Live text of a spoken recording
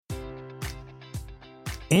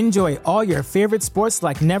Enjoy all your favorite sports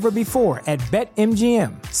like never before at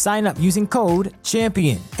BetMGM. Sign up using code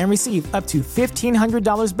CHAMPION and receive up to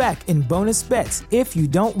 $1,500 back in bonus bets if you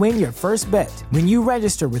don't win your first bet. When you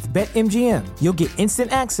register with BetMGM, you'll get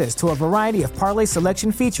instant access to a variety of parlay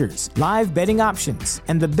selection features, live betting options,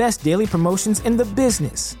 and the best daily promotions in the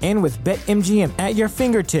business. And with BetMGM at your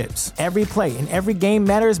fingertips, every play and every game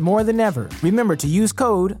matters more than ever. Remember to use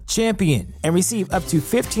code CHAMPION and receive up to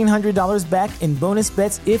 $1,500 back in bonus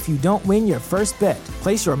bets if you don't win your first bet.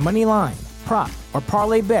 Place your money line, prop, or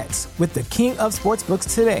parlay bets with the king of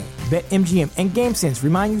sportsbooks today. BetMGM and GameSense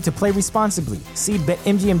remind you to play responsibly. See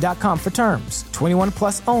BetMGM.com for terms. 21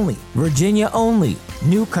 plus only. Virginia only.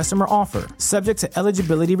 New customer offer. Subject to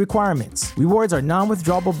eligibility requirements. Rewards are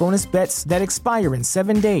non-withdrawable bonus bets that expire in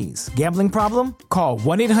 7 days. Gambling problem? Call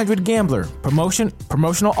 1-800-GAMBLER.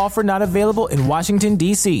 Promotional offer not available in Washington,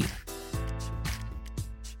 D.C.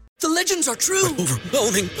 The legends are true.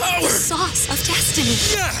 Overwhelming power! The sauce of destiny.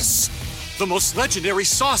 Yes! The most legendary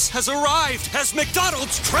sauce has arrived as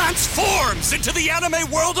McDonald's transforms into the anime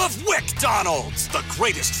world of WickDonald's. The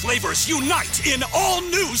greatest flavors unite in all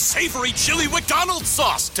new savory chili McDonald's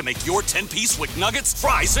sauce to make your 10-piece Wick Nuggets,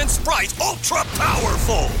 fries, and Sprite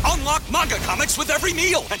ultra-powerful. Unlock manga comics with every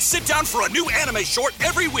meal and sit down for a new anime short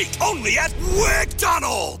every week only at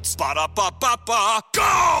WickDonald's. Ba-da-ba-ba-ba,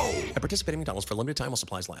 go! At participating McDonald's for a limited time while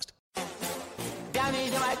supplies last.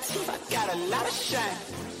 Diamonds in my teeth, I got a lot of shine.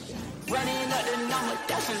 Running up the number,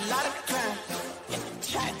 that's a lot of crime. Yeah,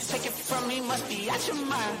 try to take it from me, must be out your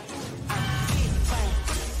mind. I keep playing,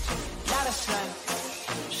 lot of slime.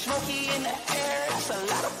 Smoky in the air, that's a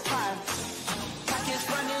lot of prime. Pockets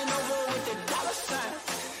running over with the dollar sign.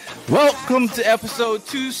 Welcome to episode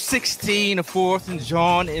 216 of Fourth and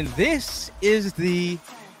John, and this is the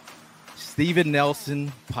Steven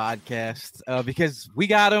Nelson podcast because we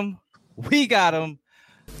got him.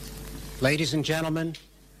 Ladies and gentlemen,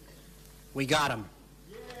 we got him.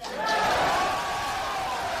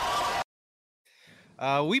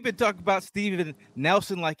 We've been talking about Steven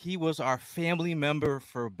Nelson like he was our family member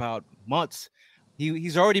for about months.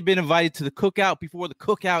 He's already been invited to the cookout before the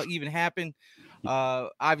cookout even happened.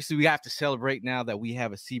 Obviously, we have to celebrate now that we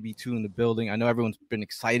have a CB2 in the building. I know everyone's been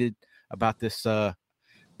excited about this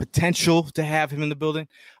potential to have him in the building.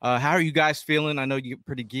 How are you guys feeling? I know you're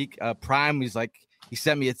pretty geek. Prime, he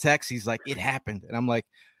sent me a text. He's like, it happened. And I'm like,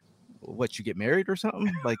 what, you get married or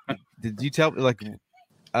something? Like, did you tell me? Like,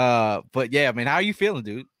 but yeah, I mean, how are you feeling,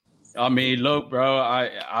 dude? I mean, look, bro,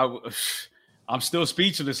 I'm still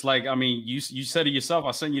speechless. Like, I mean, you said it yourself.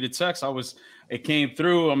 I sent you the text. It came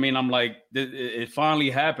through. I mean, I'm like, it finally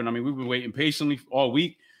happened. I mean, we've been waiting patiently all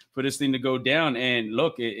week for this thing to go down. And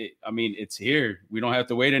look, I mean, it's here. We don't have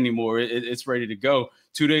to wait anymore. It's ready to go.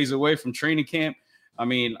 2 days away from training camp. I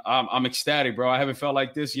mean, I'm ecstatic, bro. I haven't felt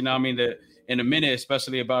like this, you know, I mean, in a minute,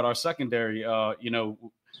 especially about our secondary. You know,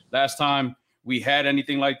 last time we had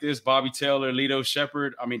anything like this, Bobby Taylor, Lito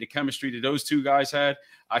Shepherd, I mean, the chemistry that those two guys had,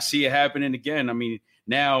 I see it happening again. I mean,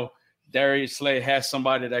 now Darius Slay has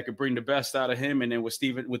somebody that could bring the best out of him. And then with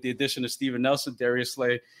the addition of Steven Nelson, Darius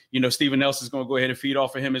Slay, you know, Steven Nelson's going to go ahead and feed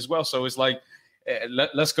off of him as well. So it's like,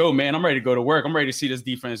 let's go, man. I'm ready to go to work. I'm ready to see this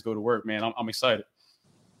defense go to work, man. I'm excited.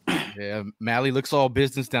 Yeah, Mally looks all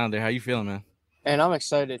business down there. How you feeling, man? And I'm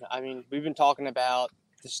excited. I mean, we've been talking about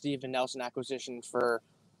the Steven Nelson acquisition for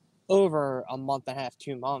over a month and a half,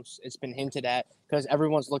 2 months. It's been hinted at because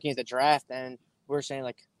everyone's looking at the draft and we're saying,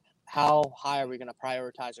 like, how high are we going to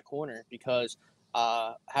prioritize a corner? Because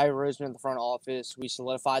Harry Roseman in the front office, we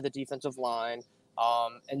solidified the defensive line,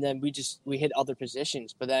 and then we hit other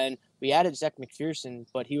positions. But then we added Zach McPherson,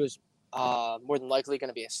 but he was more than likely going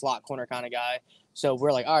to be a slot corner kind of guy. So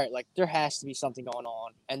we're like, all right, like there has to be something going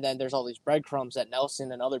on. And then there's all these breadcrumbs that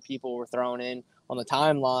Nelson and other people were throwing in on the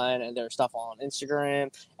timeline, and there's stuff on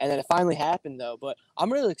Instagram. And then it finally happened, though. But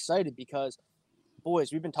I'm really excited because,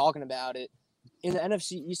 boys, we've been talking about it. In the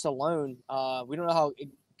NFC East alone, we don't know how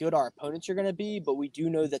good our opponents are going to be, but we do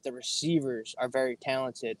know that the receivers are very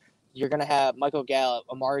talented. You're going to have Michael Gallup,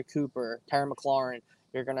 Amari Cooper, Terry McLaurin.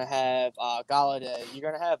 You're going to have Galladay. You're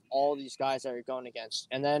going to have all these guys that you're going against.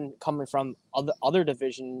 And then coming from other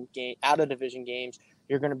division out-of-division games,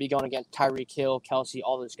 you're going to be going against Tyreek Hill, Kelsey,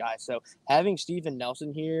 all those guys. So having Steven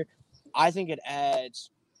Nelson here, I think it adds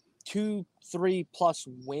 2-3+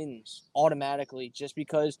 wins automatically just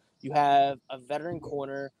because you have a veteran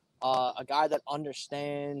corner, a guy that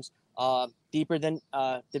understands to be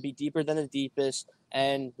deeper than the deepest.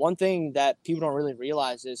 And one thing that people don't really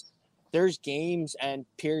realize is there's games and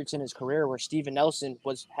periods in his career where Steven Nelson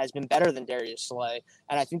has been better than Darius Slay.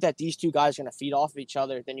 And I think that these two guys are going to feed off of each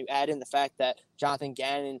other. Then you add in the fact that Jonathan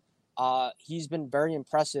Gannon he's been very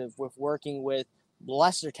impressive with working with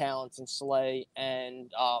lesser talents in Slay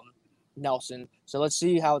and Nelson. So let's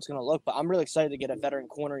see how it's going to look. But I'm really excited to get a veteran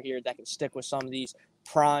corner here that can stick with some of these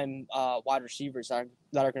prime wide receivers that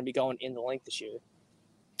are going to be going in the link this year.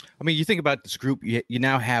 I mean, you think about this group, you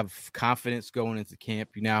now have confidence going into camp.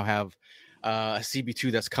 You now have a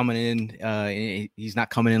CB2 that's coming in. And he's not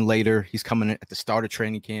coming in later. He's coming in at the start of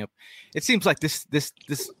training camp. It seems like this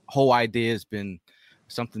whole idea has been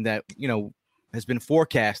something that, has been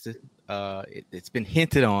forecasted. It's been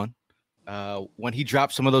hinted on when he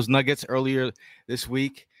dropped some of those nuggets earlier this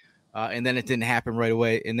week. And then it didn't happen right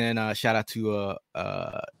away. And then shout out to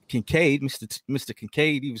Kincaid, Mr.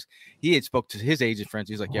 Kincaid. He had spoke to his agent friends.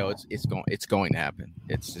 He's like, "Yo, it's going to happen.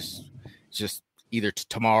 It's just either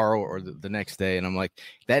tomorrow or the next day." And I'm like,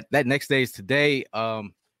 that next day is today.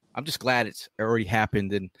 I'm just glad it's already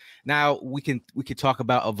happened. And now we can talk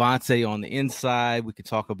about Avonte on the inside. We could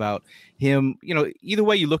talk about him. Either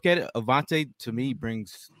way you look at it, Avonte to me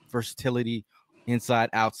brings versatility, inside,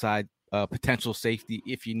 outside. Potential safety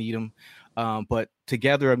if you need him. But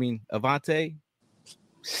together, I mean, Avonte,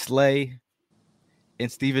 Slay,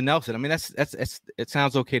 and Steven Nelson. I mean, that's it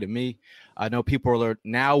sounds okay to me. I know people are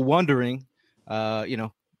now wondering,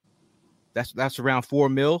 that's around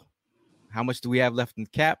 $4 million. How much do we have left in the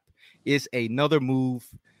cap? Is another move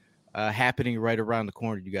happening right around the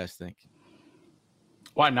corner, do you guys think?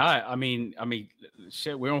 Why not? I mean,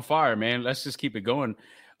 shit, we're on fire, man. Let's just keep it going.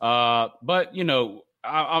 But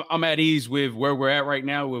I'm at ease with where we're at right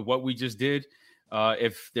now with what we just did.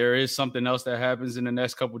 If there is something else that happens in the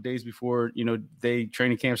next couple of days before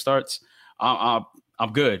training camp starts, I'm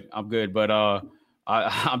good. I'm good. But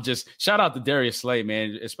I'm just shout out to Darius Slay,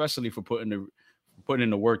 man, especially for putting in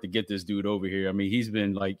the work to get this dude over here. I mean, he's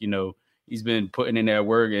been he's been putting in that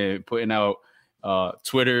work and putting out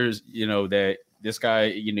Twitters, that this guy,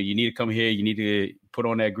 you need to come here, you need to put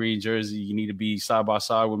on that green jersey, you need to be side by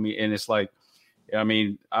side with me, and it's like. I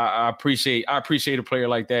mean, I appreciate a player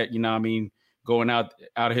like that, going out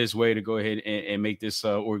of his way to go ahead and make this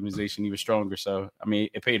organization even stronger. So, I mean,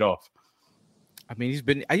 it paid off. I mean, he's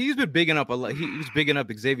been bigging up a lot. He was bigging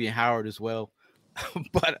up Xavier Howard as well.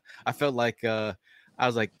 But I felt like I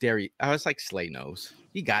was like Slay knows.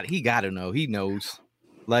 He got to know. He knows.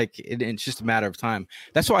 Like it's just a matter of time.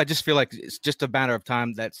 That's why I just feel like it's just a matter of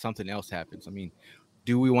time that something else happens. I mean,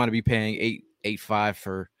 do we want to be paying $8.5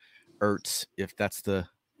 for Ertz if that's the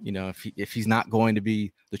if he's not going to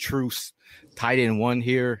be the true tight end one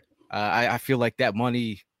here? I feel like that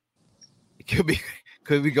money could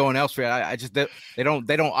be going elsewhere. I just they don't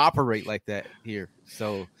operate like that here.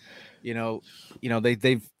 So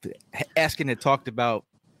they've asking and talked about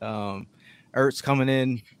Ertz coming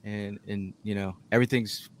in and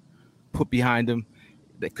everything's put behind him.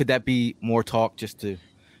 Could that be more talk just to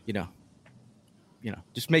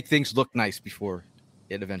just make things look nice before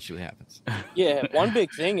it eventually happens? Yeah, one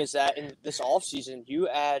big thing is that in this offseason, you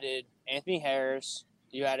added Anthony Harris,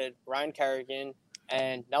 you added Ryan Kerrigan,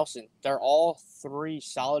 and Nelson. They're all three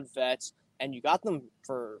solid vets, and you got them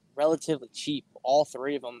for relatively cheap, all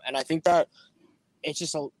three of them. And I think that it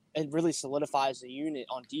really solidifies the unit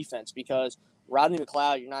on defense because Rodney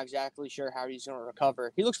McLeod, you're not exactly sure how he's going to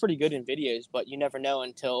recover. He looks pretty good in videos, but you never know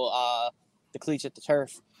until the cleats hit the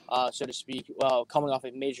turf, so to speak, coming off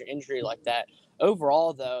a major injury like that.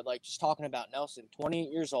 Overall, though, like just talking about Nelson,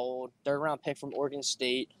 28 years old, third-round pick from Oregon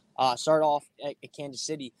State, started off at Kansas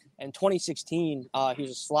City. In 2016, he was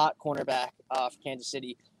a slot cornerback for Kansas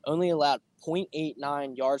City, only allowed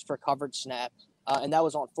 0.89 yards per covered snap, and that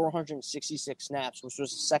was on 466 snaps, which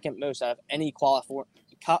was the second most out of any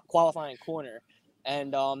qualifying corner.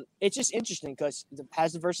 And it's just interesting because it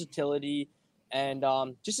has the versatility and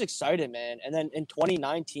just excited, man. And then in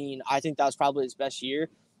 2019, I think that was probably his best year.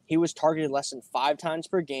 He was targeted less than 5 times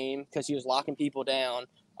per game because he was locking people down.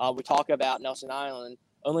 We talk about Nelson Island,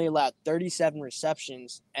 only allowed 37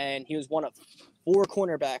 receptions, and he was one of 4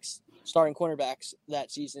 starting cornerbacks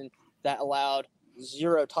that season that allowed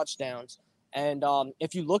 0 touchdowns. And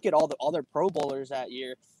if you look at all the other Pro Bowlers that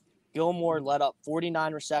year, Gilmore led up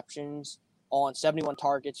 49 receptions on 71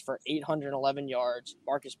 targets for 811 yards.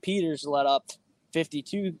 Marcus Peters led up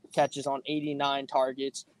 52 catches on 89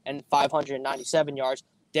 targets and 597 yards.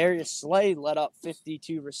 Darius Slay led up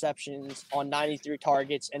 52 receptions on 93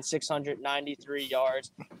 targets and 693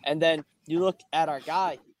 yards. And then you look at our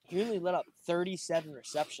guy, he only led up 37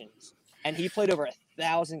 receptions, and he played over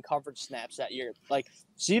 1,000 coverage snaps that year. Like,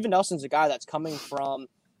 Steven Nelson's a guy that's coming from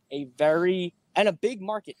a big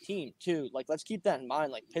market team, too. Like, let's keep that in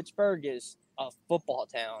mind. Like, Pittsburgh is a football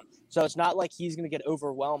town. So it's not like he's going to get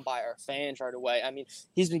overwhelmed by our fans right away. I mean,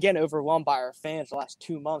 he's been getting overwhelmed by our fans the last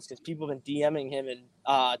 2 months because people have been DMing him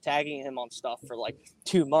and tagging him on stuff for like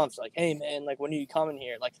 2 months. Like, hey, man, like, when are you coming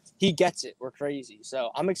here? Like, he gets it. We're crazy.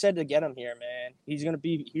 So I'm excited to get him here, man. He's going to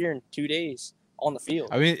be here in 2 days on the field.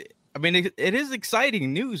 I mean, it is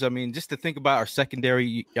exciting news. I mean, just to think about our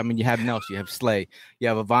secondary. I mean, you have Nelson, you have Slay, you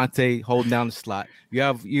have Avante holding down the slot. You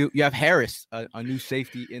have Harris, a new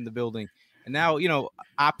safety in the building, and now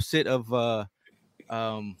opposite of that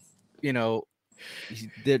comment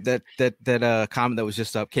that was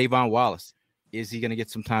just up. Kayvon Wallace, is he going to get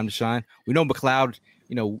some time to shine? We know McLeod.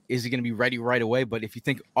 Is he going to be ready right away? But if you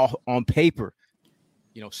think on paper,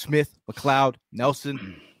 Smith, McLeod,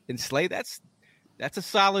 Nelson, and Slay, that's a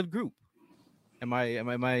solid group. Am I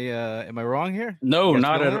wrong here? No,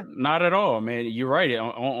 not at all, man. You're right.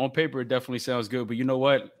 On paper, it definitely sounds good. But you know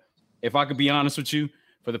what? If I could be honest with you,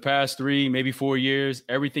 for the past 3, maybe 4 years,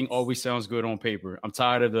 everything always sounds good on paper. I'm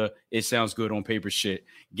tired of it sounds good on paper shit.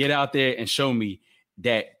 Get out there and show me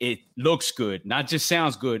that it looks good, not just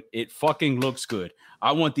sounds good. It fucking looks good.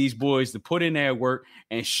 I want these boys to put in their work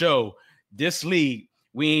and show this league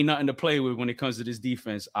we ain't nothing to play with when it comes to this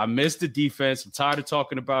defense. I miss the defense. I'm tired of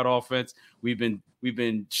talking about offense. We've been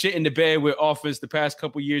shitting the bed with offense the past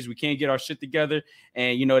couple years. We can't get our shit together,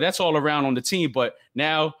 and that's all around on the team. But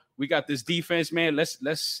now we got this defense, man.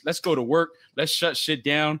 Let's go to work. Let's shut shit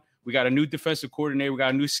down. We got a new defensive coordinator. We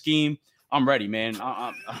got a new scheme. I'm ready, man.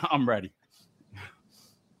 I'm ready.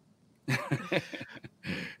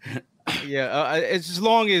 Yeah, as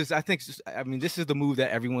long as I think, this is the move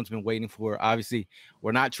that everyone's been waiting for. Obviously,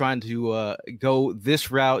 we're not trying to go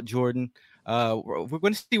this route, Jordan. We're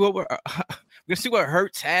going to see what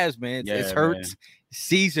Hurts has, man. It's Hurts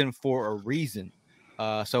season for a reason.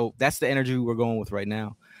 So that's the energy we're going with right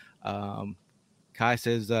now. Kai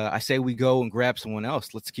says, I say we go and grab someone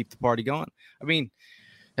else. Let's keep the party going. I mean,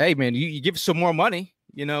 hey, man, you give us some more money.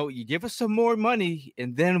 You give us some more money,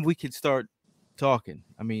 and then we can start talking.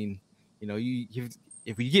 I mean,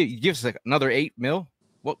 if you give us like another $8 million,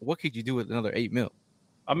 what could you do with another $8 million?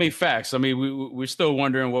 I mean, facts. I mean, we're still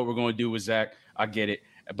wondering what we're going to do with Zach. I get it,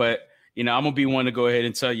 but I'm gonna be one to go ahead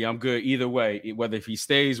and tell you I'm good either way. Whether if he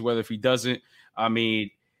stays, whether if he doesn't. I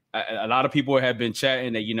mean, a lot of people have been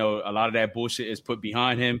chatting that a lot of that bullshit is put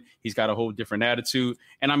behind him. He's got a whole different attitude.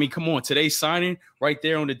 And I mean, come on, today's signing right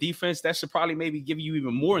there on the defense, that should probably maybe give you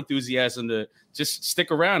even more enthusiasm to just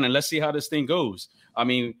stick around and let's see how this thing goes. I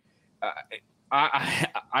mean, I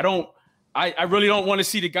really don't want to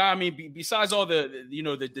see the guy. I mean, besides all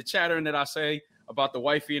the chattering that I say about the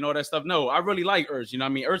wifey and all that stuff. No, I really like Ertz. I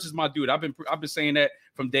mean, Ertz is my dude. I've been saying that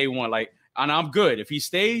from day one. Like, and I'm good. If he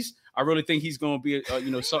stays, I really think he's going to be,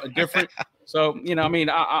 something different. So, I mean,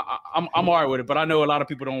 I'm all right with it, but I know a lot of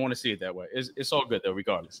people don't want to see it that way. It's all good though,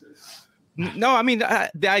 regardless. No, I mean,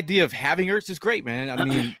 the idea of having Ertz is great, man. I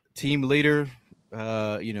mean, team leader,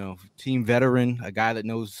 team veteran, a guy that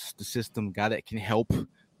knows the system, a guy that can help,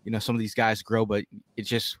 some of these guys grow, but it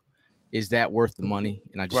just, is that worth the money?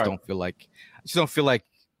 And I just don't feel like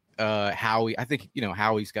Howie. I think,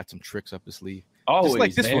 Howie's got some tricks up his sleeve. Always, just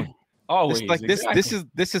like this one. Always, like exactly.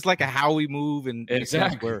 This is like a Howie move, and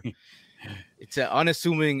exactly where it's an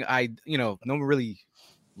unassuming. No one really,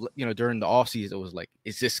 during the offseason, it was like,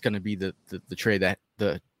 is this going to be the trade that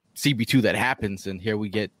the CB2 that happens? And here we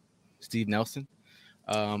get Steve Nelson.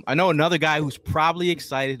 I know another guy who's probably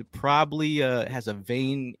excited, has a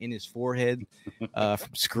vein in his forehead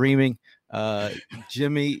from screaming.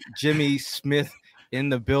 Jimmy Smith in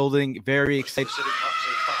the building, very excited.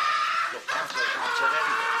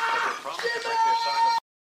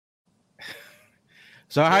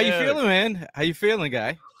 So how you feeling, man? How you feeling,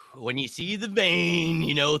 guy? When you see the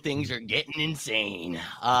vein, things are getting insane.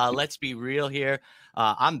 Let's be real here.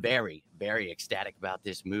 I'm very, very ecstatic about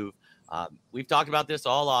this move. We've talked about this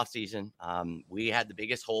all offseason. We had the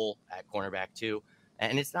biggest hole at cornerback too.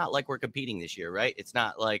 And it's not like we're competing this year, right? It's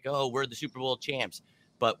not like, oh, we're the Super Bowl champs,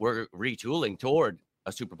 but we're retooling toward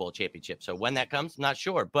a Super Bowl championship. So when that comes, I'm not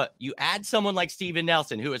sure. But you add someone like Steven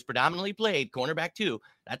Nelson, who has predominantly played cornerback too.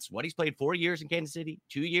 That's what he's played 4 years in Kansas City,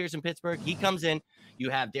 2 years in Pittsburgh. He comes in. You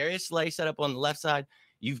have Darius Slay set up on the left side.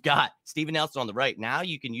 You've got Steven Nelson on the right. Now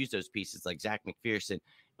you can use those pieces like Zach McPherson,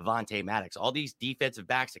 Avonte Maddox, all these defensive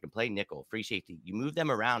backs that can play nickel, free safety. You move them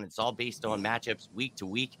around. It's all based on matchups week to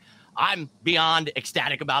week. I'm beyond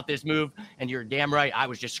ecstatic about this move, and you're damn right. I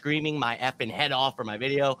was just screaming my effing head off for my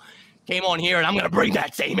video. Came on here, and I'm going to bring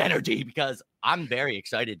that same energy because I'm very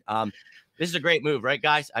excited. This is a great move, right,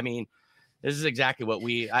 guys? I mean, this is exactly what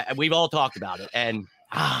we've all talked about it. And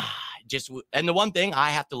and the one thing I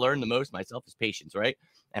have to learn the most myself is patience, right?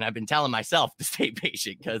 And I've been telling myself to stay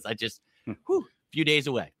patient because I just, a few days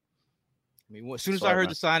away. I mean, as soon as I heard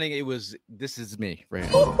the signing, it was, this is me, right?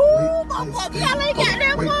 Kelly got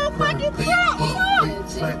that motherfucking truck.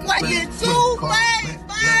 What you too late,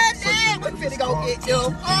 man? We finna go get you.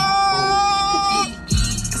 Oh,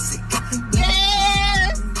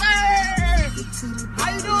 yes, sir. How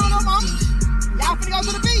you doing, mama? Y'all finna go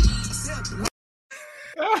to the beach.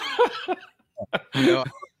 You know,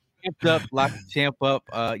 amped up, locked the champ up.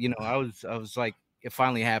 You know, I was like, it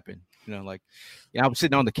finally happened. You know, like, I was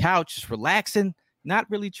sitting on the couch, just relaxing, not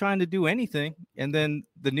really trying to do anything, and then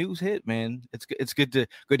the news hit. Man, it's good to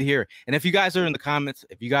hear. And if you guys are in the comments,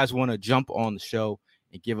 if you guys want to jump on the show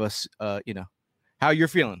and give us, you know, how you're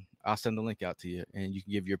feeling, I'll send the link out to you, and you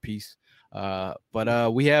can give your piece.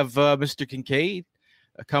 But we have Mr. Kincaid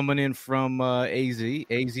coming in from AZ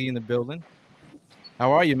in the building.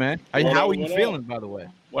 How are you, man? How are you feeling, by the way?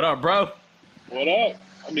 What up, bro? What up?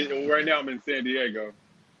 I mean, right now I'm in San Diego.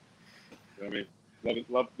 I mean,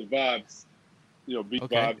 love the vibes. You know, beach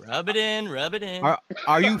vibes. Rub it in.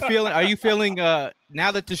 Are you feeling?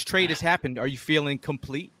 Now that this trade has happened, are you feeling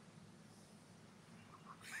complete?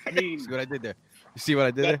 I mean, see what I did there. You see what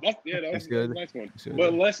I did there? That's good. That's a nice one.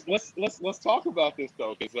 But let's talk about this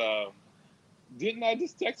though, because didn't I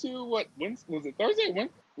just text you? What? When was it? Thursday?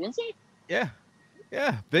 Wednesday? Yeah.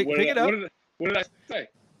 Pick it up. What did I say?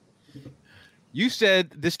 You said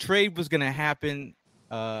this trade was going to happen.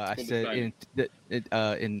 I said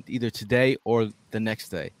in either today or the next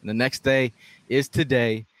day. And the next day is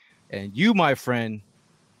today. And you, my friend,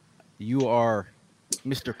 you are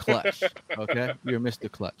Mr. Clutch. Okay, you're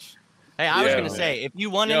Mr. Clutch. Hey, I was gonna say, if you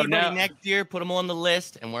want anybody next year, put them on the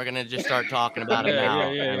list, and we're gonna just start talking about it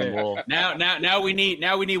now. Now we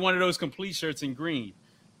need one of those complete shirts in green.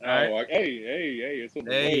 All right. Hey, it's on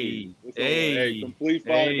the way.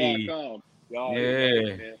 CompleteFire.com. Y'all,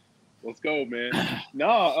 man. Let's go, man.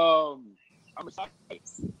 I'm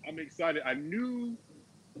excited. I knew.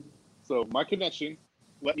 So my connection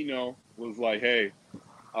let me know, was like, hey,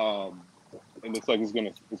 it looks like it's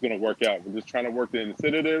gonna work out. We're just trying to work the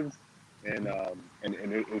incentives, and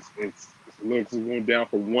it's going down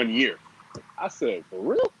for 1 year. I said, for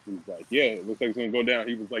real? He's like, yeah, it looks like it's gonna go down.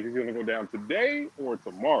 He was like, it's gonna go down today or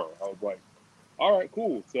tomorrow. I was like, all right,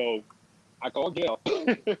 cool. So I called Gail,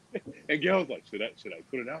 and Gail was like, should I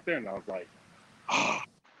put it out there? And I was like, I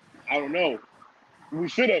don't know. We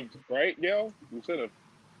should have, right, Gail? We should have.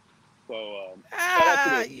 So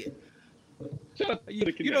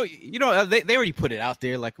you know, they already put it out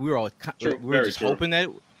there. Like we were just hoping that.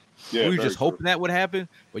 Yeah, we were just hoping that would happen.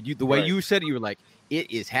 But the way you said it, you were like, it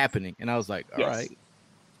is happening, and I was like, all right.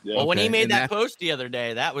 Yeah, well, when he made that post the other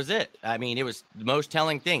day, that was it. I mean, it was the most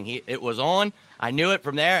telling thing. It was on. I knew it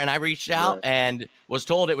from there, and I reached out and was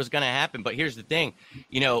told it was going to happen. But here's the thing.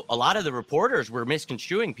 You know, a lot of the reporters were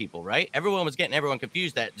misconstruing people, right? Everyone was getting everyone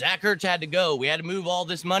confused that Zach Ertz had to go. We had to move all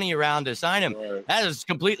this money around to sign him. Right. That is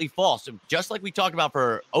completely false. Just like we talked about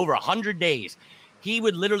for over 100 days, he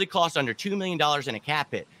would literally cost under $2 million in a cap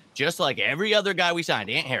hit. Just like every other guy we signed,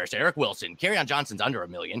 Ant Harris, Eric Wilson, Kerryon Johnson's under $1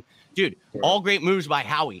 million. Dude, all great moves by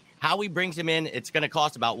Howie. Howie brings him in. It's going to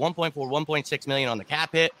cost about 1.6 million on the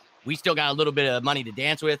cap hit. We still got a little bit of money to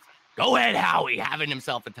dance with. Go ahead, Howie, having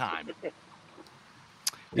himself a time.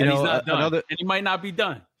 He's not done. And he might not be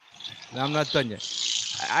done. No, I'm not done yet.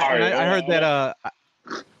 I heard that.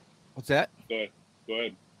 What's that? Go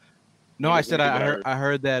ahead. No, I said I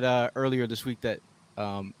heard that earlier this week that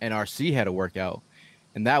NRC had a workout.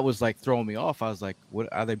 And that was like throwing me off. I was like,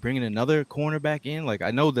 "What are they bringing another cornerback in?" Like,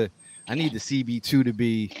 I need the CB2 to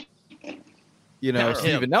be, you know,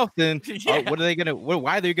 Steven Nelson. What are they gonna?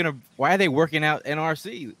 Why are they working out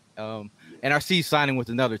NRC? NRC signing with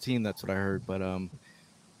another team. That's what I heard. But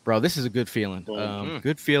bro, this is a good feeling.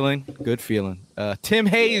 Good feeling. Tim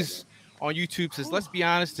Hayes on YouTube says, "Let's be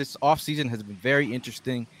honest. This offseason has been very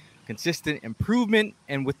interesting, consistent improvement,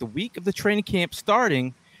 and with the week of the training camp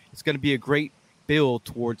starting, it's going to be a great build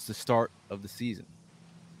towards the start of the season."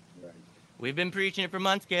 Right. We've been preaching it for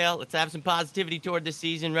months, Gail. Let's have some positivity toward this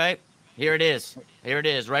season, right? Here it is.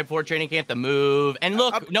 Right before training camp, the move. And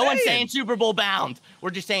look, no one's saying Super Bowl bound. We're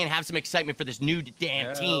just saying have some excitement for this new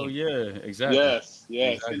damn team. Oh, yeah, exactly. Yes.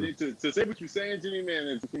 Exactly. To say what you're saying, Jimmy, man,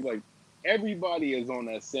 it seems like everybody's on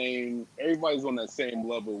that same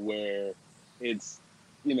level where it's,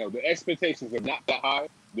 you know, the expectations are not that high.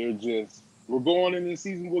 They're just, we're going into the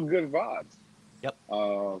season with good vibes. Yep.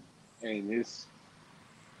 And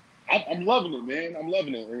I'm loving it, man. I'm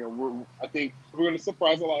loving it. You know, I think we're going to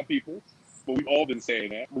surprise a lot of people, but we've all been saying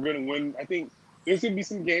that. We're going to win. I think there's going to be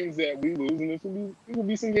some games that we lose, and there's going to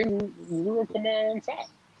be some games we're going to come out on top.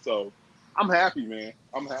 So I'm happy, man.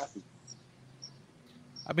 I'm happy.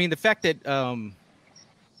 I mean, the fact that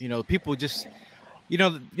people just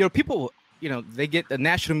people they get the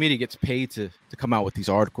national media gets paid to come out with these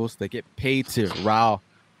articles. They get paid to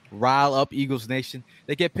rile up Eagles Nation.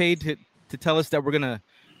 They get paid to tell us that we're gonna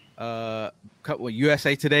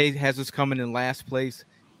USA Today has us coming in last place.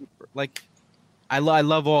 Like, I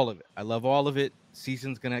love all of it. I love all of it.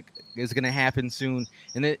 Season's is gonna happen soon,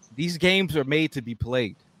 and these games are made to be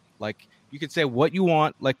played. Like, you can say what you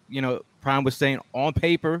want, like Prime was saying, on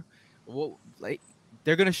paper. Well, like,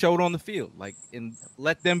 they're gonna show it on the field, like, and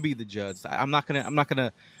let them be the judge. I'm not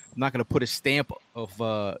gonna put a stamp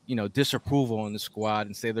of disapproval on the squad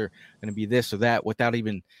and say they're gonna be this or that without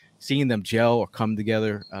even seeing them gel or come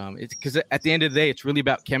together. It's because at the end of the day, it's really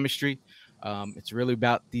about chemistry. It's really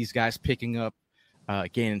about these guys picking up,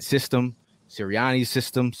 gaining Sirianni's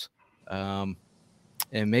systems, and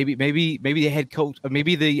maybe the head coach, or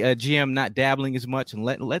maybe the GM not dabbling as much and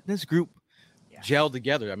letting this group gel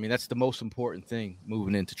together. I mean, that's the most important thing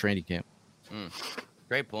moving into training camp.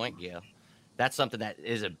 Great point, Gail. That's something that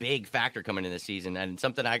is a big factor coming in this season, and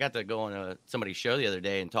something I got to go on somebody's show the other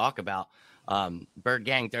day and talk about. Bird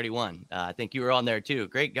Gang 31. I think you were on there too.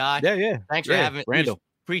 Great guy. Yeah. Thanks for having Randall.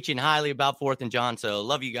 Preaching highly about 4th and John. So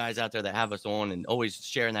love you guys out there that have us on and always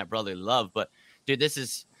sharing that brotherly love. But dude, this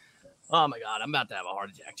is, oh my God, I'm about to have a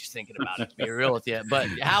heart attack just thinking about it, to be real with you. But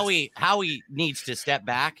Howie needs to step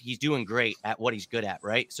back. He's doing great at what he's good at,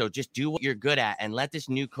 right? So just do what you're good at and let this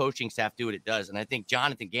new coaching staff do what it does. And I think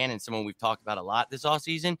Jonathan Gannon, someone we've talked about a lot this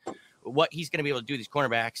offseason, what he's going to be able to do, these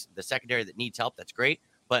cornerbacks, the secondary that needs help, that's great.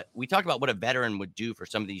 But we talked about what a veteran would do for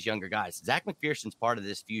some of these younger guys. Zach McPherson's part of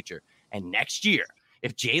this future. And next year,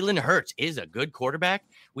 if Jalen Hurts is a good quarterback,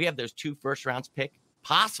 we have those 2 first-round picks,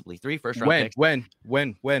 possibly 3 first-round picks. When?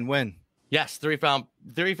 Yes, 3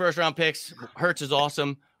 first-round picks. Hurts is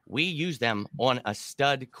awesome. We use them on a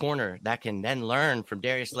stud corner that can then learn from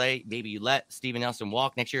Darius Slay. Maybe you let Steven Nelson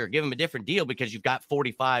walk next year or give him a different deal because you've got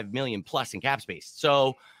 $45 million plus in cap space.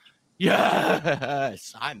 So,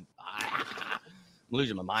 yes, I'm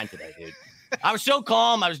losing my mind today, dude. I was so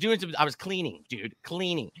calm. I was cleaning.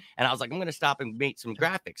 And I was like, I'm going to stop and make some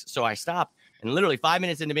graphics. So I stopped, and literally 5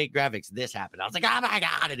 minutes into make graphics, this happened. I was like, oh my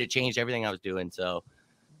God. And it changed everything I was doing. So,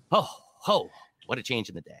 what a change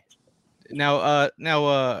in the day.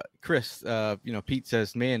 Now, Chris, Pete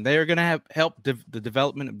says, man, they are going to have help the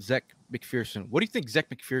development of Zach McPherson. What do you think Zach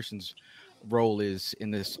McPherson's role is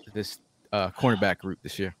in this cornerback group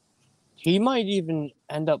this year? He might even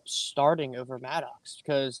end up starting over Maddox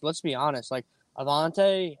because, let's be honest, like,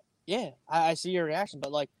 Avonte, I see your reaction,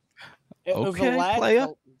 but like, over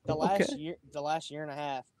the last year and a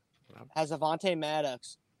half, has Avonte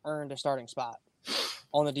Maddox earned a starting spot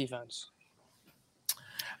on the defense?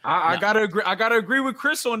 I gotta agree with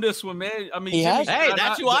Chris on this one, man. I mean,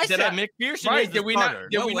 that's who I said. McPherson. Right? Did we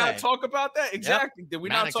not talk about that? Exactly. Yep. Did we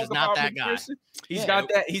Maddox not talk about that McPherson? Guy.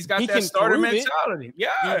 He's got that starter mentality. Yeah.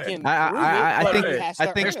 I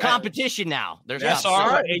think there's competition now. That's all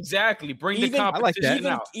right. Exactly. Bring the competition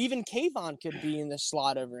out. Even Kayvon could be in the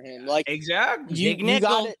slot over him. Like, exactly.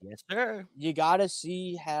 You gotta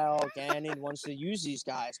see how Gannon wants to use these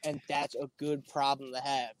guys, and that's a good problem to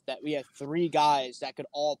have. That we have 3 guys that could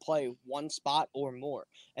all play one spot or more,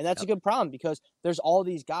 and that's a good problem because there's all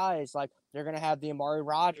these guys, like, they're gonna have the Amari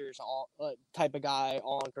Rodgers type of guy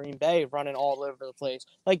on Green Bay running all over the place.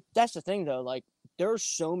 Like, that's the thing though, like, there's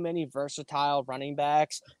so many versatile running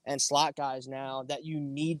backs and slot guys now that you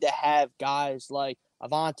need to have guys like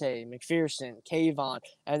Avonte, McPherson, Kayvon,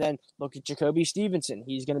 and then look at Jacoby Stevenson.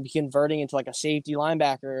 He's going to be converting into like a safety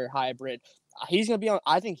linebacker hybrid. He's going to be on.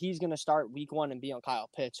 I think he's going to start week 1 and be on Kyle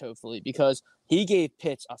Pitts, hopefully, because he gave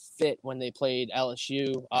Pitts a fit when they played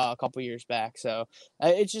LSU a couple years back. So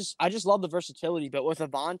I just love the versatility. But with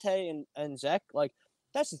Avonte and Zach, like,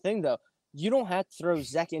 that's the thing though. You don't have to throw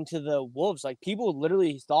Zach into the wolves. Like, people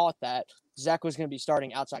literally thought that Zach was going to be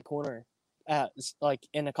starting outside corner, like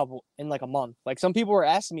in a month. Like, some people were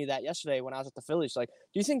asking me that yesterday when I was at the Phillies. Like,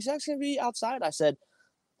 do you think Zach's going to be outside? I said,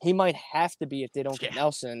 he might have to be if they don't get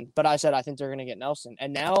Nelson. But I said, I think they're going to get Nelson.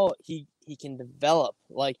 And now he can develop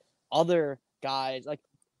like other guys. Like,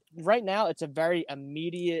 right now, it's a very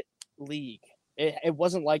immediate league. It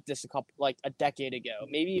wasn't like this a decade ago,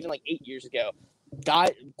 maybe even like 8 years ago.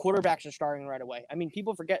 Quarterbacks are starting right away. I mean,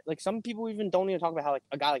 people forget, like, some people even don't even talk about how, like,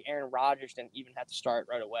 a guy like Aaron Rodgers didn't even have to start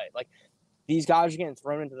right away. Like, these guys are getting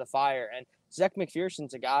thrown into the fire, and Zach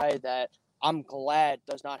McPherson's a guy that I'm glad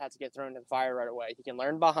does not have to get thrown into the fire right away. He can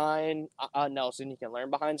learn behind Nelson, he can learn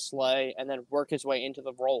behind Slay, and then work his way into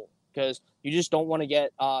the role, because you just don't want to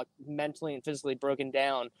get mentally and physically broken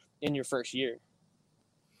down in your first year.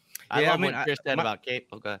 I love what Chris said about Cape.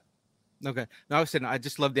 Okay. Okay. No, I was saying I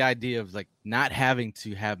just love the idea of like not having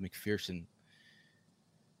to have McPherson.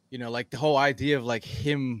 You know, like the whole idea of like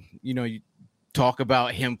him, you know, you talk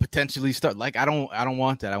about him potentially start like I don't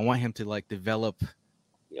want that. I want him to like develop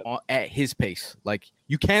at his pace. Like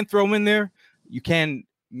you can throw him in there, you can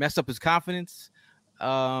mess up his confidence.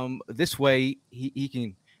 This way he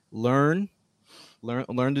can learn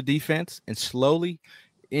the defense and slowly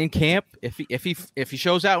in camp. If he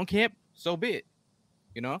shows out in camp, so be it.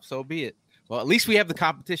 You know, so be it. Well, at least we have the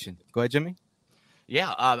competition. Go ahead, Jimmy.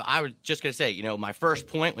 Yeah, I was just going to say, you know, my first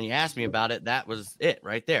point when you asked me about it, that was it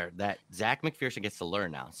right there, that Zach McPherson gets to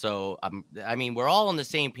learn now. So, I mean, we're all on the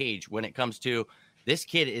same page when it comes to this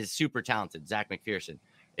kid is super talented, Zach McPherson.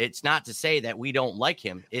 It's not to say that we don't like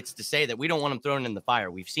him. It's to say that we don't want him thrown in the fire.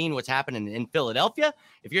 We've seen what's happening in Philadelphia.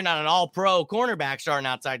 If you're not an all-pro cornerback starting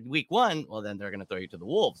outside week 1, well, then they're going to throw you to the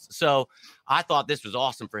wolves. So I thought this was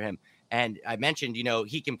awesome for him. And I mentioned, you know,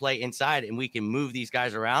 he can play inside and we can move these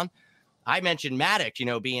guys around. I mentioned Maddox, you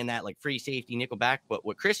know, being that like free safety nickelback, but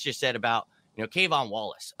what Chris just said about, you know, Kayvon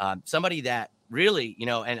Wallace, somebody that really, you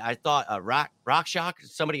know, and I thought Rock Shock,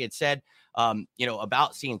 somebody had said, you know,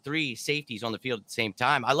 about seeing 3 safeties on the field at the same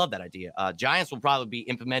time. I love that idea. Giants will probably be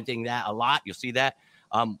implementing that a lot. You'll see that.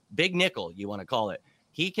 Big nickel, you want to call it.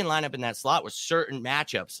 He can line up in that slot with certain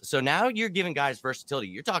matchups. So now you're giving guys versatility.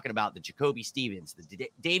 You're talking about the Jacoby Stevens,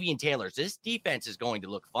 the Davian Taylors. This defense is going to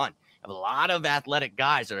look fun. Have a lot of athletic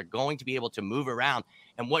guys that are going to be able to move around.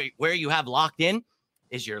 And where you have locked in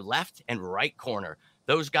is your left and right corner.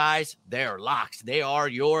 Those guys, they're locks. They are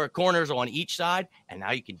your corners on each side. And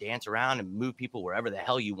now you can dance around and move people wherever the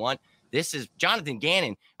hell you want. This is Jonathan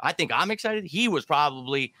Gannon. I think I'm excited. He was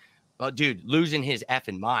probably, losing his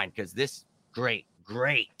effing mind because this great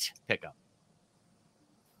pickup.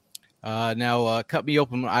 Now, Cut Me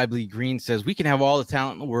Open, I Bleed Green says, we can have all the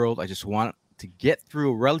talent in the world. I just want to get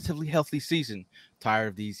through a relatively healthy season. Tired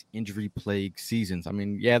of these injury-plagued seasons. I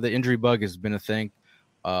mean, yeah, the injury bug has been a thing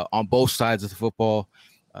on both sides of the football.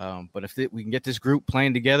 But if we can get this group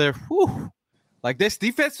playing together, like this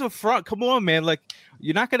defensive front, come on, man. Like,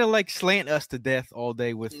 you're not going to, like, slant us to death all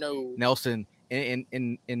day with Nelson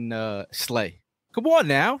in Slay. Come on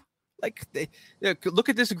now. Like, look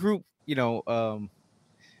at this group,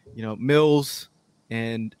 Mills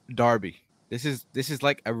and Darby. This is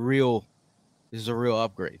like a real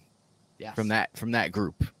upgrade from that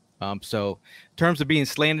group. So in terms of being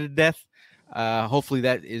slanted to death, hopefully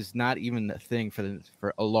that is not even a thing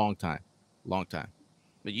for a long time.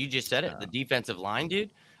 But you just said it, the defensive line, dude.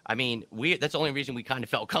 I mean, that's the only reason we kind of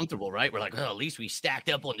felt comfortable, right? We're like, well, at least we stacked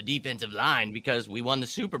up on the defensive line because we won the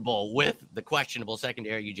Super Bowl with the questionable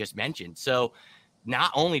secondary you just mentioned. So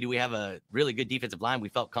not only do we have a really good defensive line we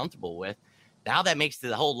felt comfortable with, now that makes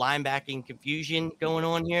the whole linebacking confusion going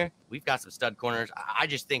on here. We've got some stud corners. I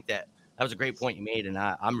just think that was a great point you made, and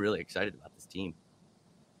I'm really excited about this team.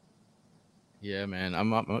 Yeah, man,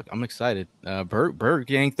 I'm excited. Bird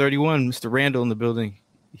Gang 31, Mr. Randall in the building.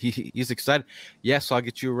 He's excited. Yes, so I'll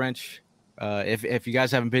get you a wrench. If you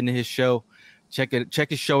guys haven't been to his show, check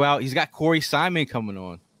his show out. He's got Corey Simon coming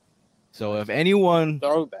on. So if anyone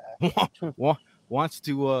wants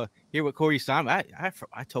to hear what Corey Simon,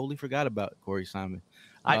 I totally forgot about Corey Simon.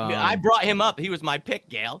 I brought him up. He was my pick,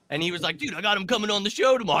 Gail, and he was like, "Dude, I got him coming on the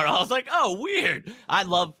show tomorrow." I was like, "Oh, weird." I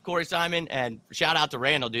love Corey Simon, and shout out to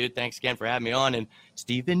Randall, dude. Thanks again for having me on, and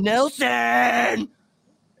Steven Nelson.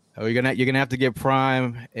 Oh, you're gonna have to get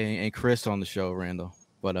Prime and Chris on the show, Randall.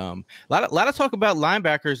 But a lot of talk about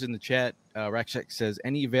linebackers in the chat. Rakshak says,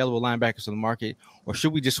 any available linebackers on the market, or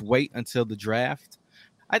should we just wait until the draft?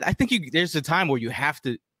 I think there's a time where you have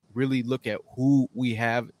to really look at who we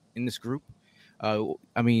have in this group.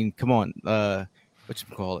 I mean, come on, what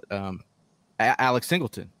you call it? Alex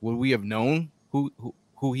Singleton. Would we have known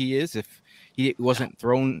who he is if he wasn't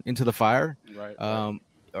thrown into the fire? Right.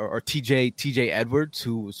 Or TJ Edwards,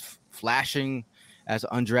 who was flashing as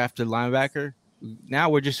an undrafted linebacker. Now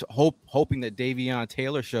we're just hoping that Davion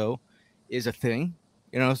Taylor show is a thing.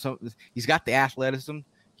 So he's got the athleticism.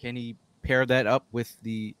 Can he pair that up with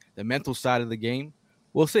the mental side of the game?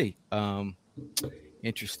 We'll see.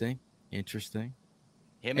 Interesting.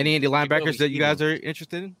 Any linebackers that you guys are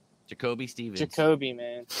interested in? Jacoby Stevens. Jacoby,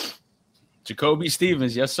 man. Jacoby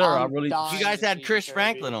Stevens, yes, sir. You guys had Chris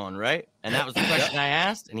Franklin on, right? And that was the question I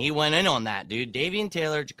asked, and he went in on that, dude. Davian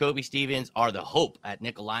Taylor, Jacoby Stevens are the hope at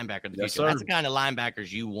nickel linebacker in the future. That's the kind of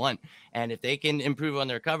linebackers you want. And if they can improve on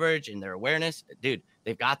their coverage and their awareness, dude,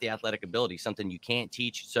 they've got the athletic ability, something you can't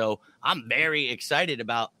teach. So I'm very excited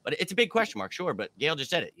about, but it's a big question mark, sure. But Gail just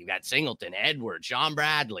said it. You got Singleton, Edwards, Sean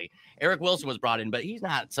Bradley, Eric Wilson was brought in, but he's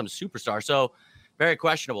not some superstar. So very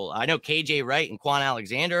questionable. I know KJ Wright and Quan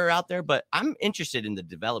Alexander are out there, but I'm interested in the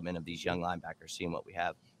development of these young linebackers, seeing what we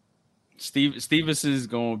have. Stevenson is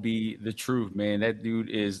going to be the truth, man. That dude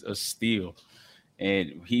is a steal,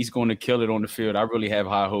 and he's going to kill it on the field. I really have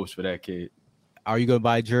high hopes for that kid. Are you going to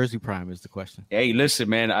buy Jersey Prime? Is the question. Hey, listen,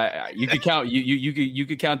 man. You could count you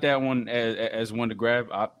could count that one as one to grab.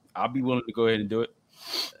 I'll be willing to go ahead and do it.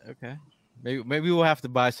 Okay, maybe we'll have to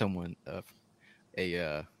buy someone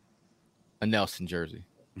a Nelson jersey.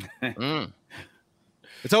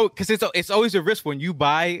 It's always a risk when you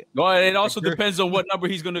buy. Well, it also depends on what number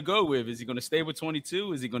he's going to go with. Is he going to stay with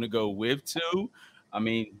 22? Is he going to go with 2? I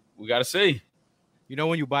mean, we got to see. You know,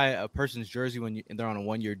 when you buy a person's jersey and they're on a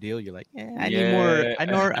 1-year deal, you're like, I need more.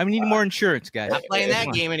 I need more insurance, guys. Not playing that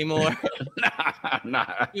game anymore.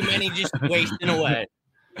 Nah. Too many just wasting away.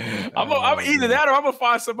 I'm either that or I'm gonna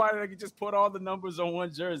find somebody that can just put all the numbers on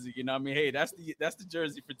one jersey. You know what I mean? Hey, that's the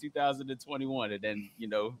jersey for 2021, and then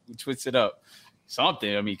we twist it up.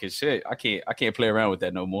 Something. I mean, cause shit, I can't play around with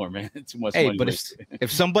that no more, man. Too much money. But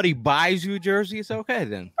if somebody buys you a jersey, it's okay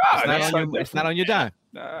then. It's not on your dime.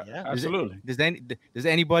 Yeah, absolutely. Does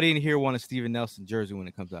anybody in here want a Steven Nelson jersey when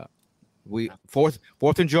it comes out? Fourth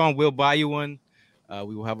and John will buy you one.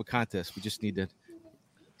 We will have a contest. We just need to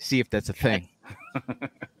see if that's a thing.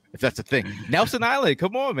 If that's a thing. Nelson Island,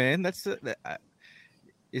 come on, man.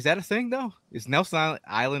 Is that a thing though? Is Nelson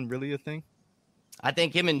Island really a thing? I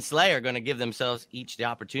think him and Slay are going to give themselves each the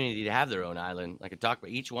opportunity to have their own island. Like I talked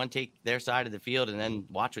about, each one take their side of the field and then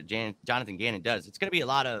watch what Jonathan Gannon does. It's going to be a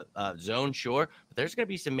lot of zone, sure, but there's going to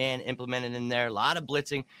be some man implemented in there, a lot of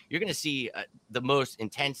blitzing. You're going to see the most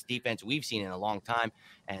intense defense we've seen in a long time,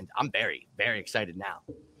 and I'm very, very excited now.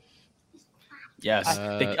 Yes.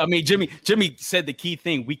 I mean, Jimmy said the key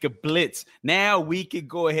thing. We could blitz. Now we could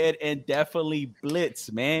go ahead and definitely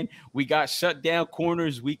blitz, man. We got shut down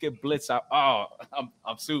corners. We could blitz. I'm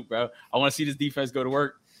soup, bro. I want to see this defense go to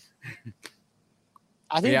work.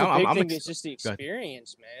 I think the big thing is just the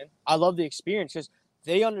experience, man. I love the experience because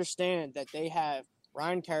they understand that they have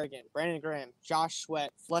Ryan Kerrigan, Brandon Graham, Josh Sweat,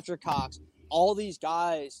 Fletcher Cox, all these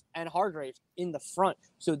guys, and Hargrave in the front.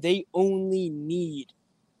 So they only need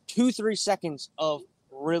 2-3 seconds of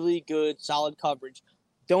really good, solid coverage.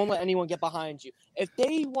 Don't let anyone get behind you. If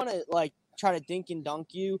they want to try to dink and dunk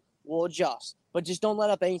you, we'll adjust. But just don't let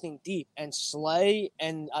up anything deep. And Slay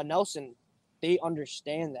and Nelson, they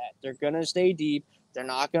understand that. They're going to stay deep. They're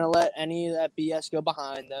not going to let any of that BS go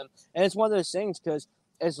behind them. And it's one of those things because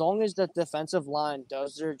as long as the defensive line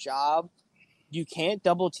does their job, you can't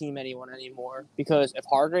double team anyone anymore because if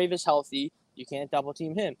Hargrave is healthy, you can't double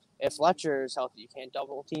team him. If Fletcher is healthy, you can't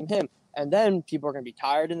double team him. And then people are going to be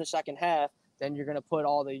tired in the second half. Then you're going to put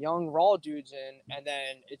all the young raw dudes in, and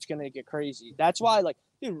then it's going to get crazy. That's why,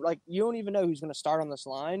 you don't even know who's going to start on this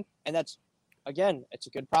line. And that's, again, it's a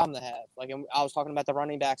good problem to have. I was talking about the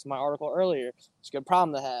running backs in my article earlier. It's a good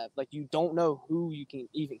problem to have. You don't know who you can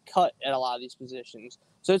even cut at a lot of these positions.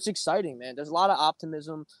 So it's exciting, man. There's a lot of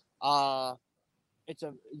optimism. It's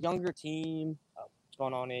a younger team. What's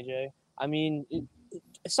going on, AJ? I mean,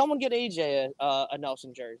 someone get AJ a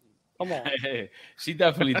Nelson jersey. Come on. Hey, she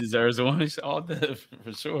definitely deserves one. All that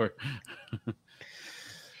for sure.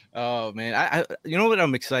 Oh man, I you know what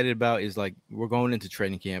I'm excited about is we're going into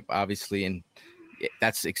training camp, obviously, and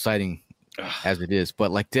that's exciting as it is.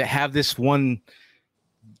 But to have this one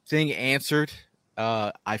thing answered,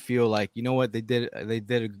 I feel you know what they did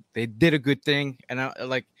a good thing, and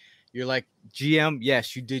you're GM,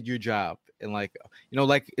 yes, you did your job. And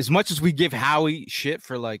as much as we give Howie shit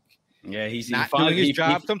for he's not doing his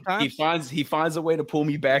job sometimes, he finds a way to pull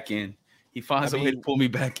me back in. He finds a way to pull me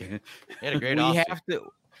back in. He had a great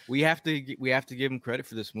we have to give him credit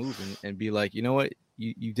for this move and be you know what,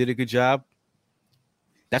 you did a good job.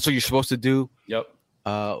 That's what you're supposed to do. Yep.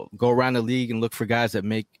 Go around the league and look for guys that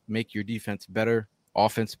make your defense better,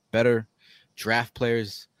 offense better, draft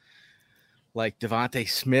players like Devontae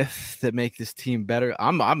Smith that make this team better.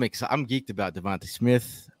 I'm geeked about Devontae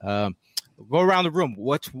Smith. Go around the room.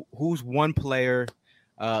 Who's one player,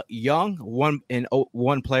 young,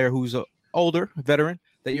 one player who's an older veteran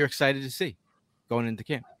that you're excited to see going into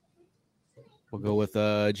camp? We'll go with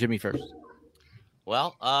Jimmy first.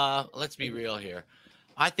 Well, let's be real here.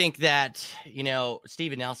 I think that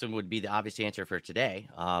Steven Nelson would be the obvious answer for today.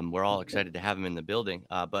 We're all excited to have him in the building,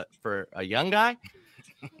 but for a young guy.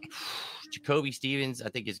 Jacoby Stevens, I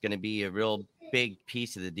think, is going to be a real big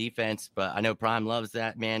piece of the defense, but I know Prime loves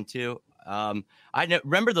that man too.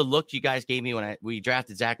 Remember the look you guys gave me when we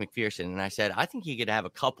drafted Zach McPherson, and I said I think he could have a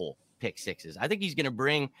couple pick sixes. I think he's going to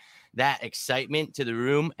bring that excitement to the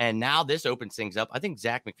room. And now this opens things up. I think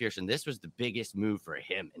Zach McPherson, this was the biggest move for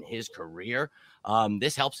him in his career.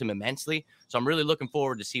 This helps him immensely. So I'm really looking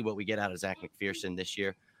forward to see what we get out of Zach McPherson this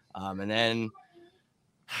year. And then,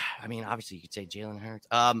 I mean, obviously you could say Jalen Hurts.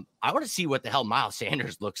 I want to see what the hell Miles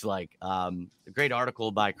Sanders looks like. A great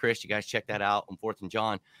article by Chris. You guys check that out on 4th and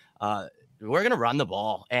John. We're going to run the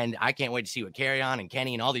ball, and I can't wait to see what Kerryon and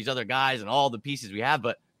Kenny and all these other guys and all the pieces we have.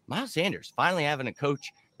 But Miles Sanders finally having a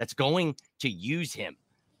coach that's going to use him.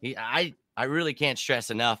 I really can't stress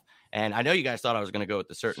enough. And I know you guys thought I was going to go with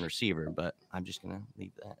the certain receiver, but I'm just going to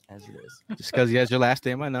leave that as it is. Just because he has your last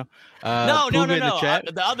name, I know. No.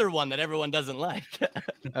 The other one that everyone doesn't like.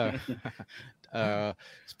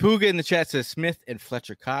 Pooga in the chat says Smith and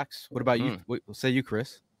Fletcher Cox. What about you? What say you,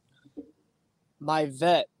 Chris? My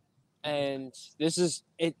vet, and this is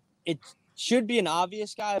it. It should be an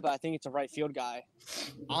obvious guy, but I think it's a right field guy.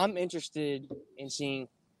 I'm interested in seeing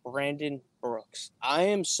Brandon Brooks. I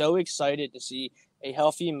am so excited to see a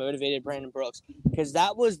healthy and motivated Brandon Brooks, because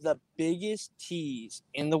that was the biggest tease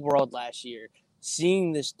in the world last year.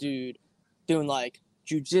 Seeing this dude doing like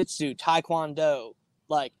jiu-jitsu, taekwondo,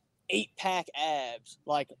 like 8-pack abs,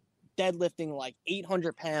 like deadlifting like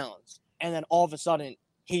 800 pounds. And then all of a sudden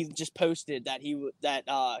he just posted that he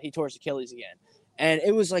tore his Achilles again. And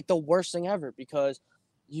it was like the worst thing ever, because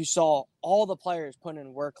you saw all the players putting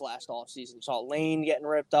in work last offseason. You saw Lane getting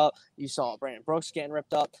ripped up. You saw Brandon Brooks getting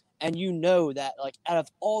ripped up. And you know that, like, out of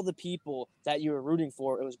all the people that you were rooting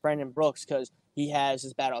for, it was Brandon Brooks, because he has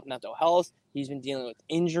his battle with mental health. He's been dealing with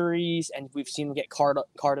injuries, and we've seen him get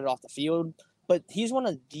carted off the field. But he's one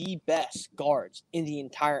of the best guards in the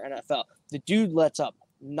entire NFL. The dude lets up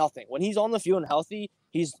nothing. When he's on the field and healthy,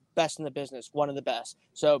 he's best in the business, one of the best.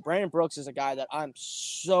 So Brandon Brooks is a guy that I'm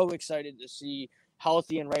so excited to see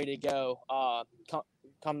healthy and ready to go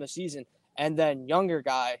come the season. And then younger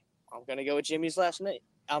guy, I'm going to go with Jimmy's last name.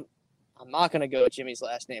 I'm not going to go with Jimmy's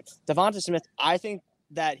last name. Devonta Smith, I think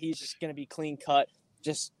that he's just going to be clean cut,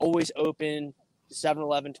 just always open,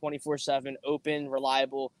 7-11, 24/7, open,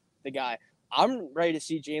 reliable, the guy. I'm ready to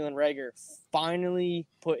see Jalen Reagor finally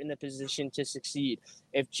put in a position to succeed.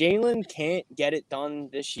 If Jalen can't get it done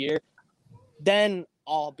this year, then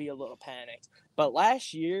I'll be a little panicked. But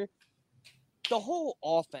last year, the whole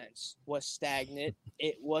offense was stagnant.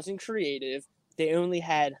 It wasn't creative. They only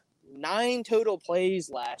had 9 total plays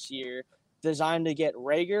last year designed to get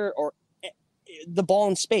Reagor or the ball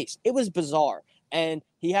in space. It was bizarre. And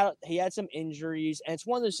he had some injuries. And it's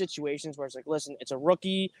one of those situations where it's like, listen, it's a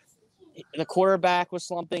rookie. The quarterback was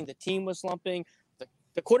slumping. The team was slumping.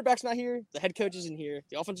 The quarterback's not here. The head coach isn't here.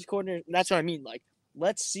 The offensive coordinator. That's what I mean. Like,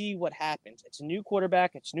 let's see what happens. It's a new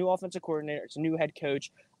quarterback. It's a new offensive coordinator. It's a new head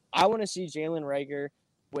coach. I want to see Jalen Reagor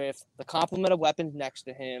with the complement of weapons next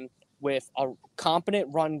to him, with a competent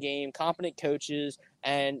run game, competent coaches,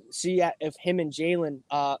 and see if him and Jalen,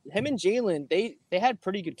 they had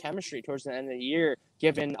pretty good chemistry towards the end of the year,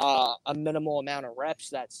 given a minimal amount of reps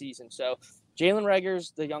that season. So Jalen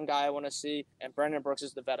Reagor's the young guy I want to see, and Brandon Brooks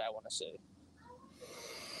is the vet I want to see.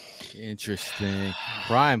 Interesting.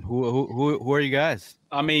 Prime, who are you guys?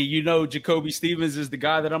 I mean, you know, Jacoby Stevens is the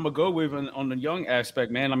guy that I'm going to go with on the young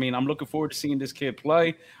aspect, man. I mean, I'm looking forward to seeing this kid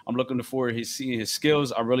play. I'm looking forward to seeing his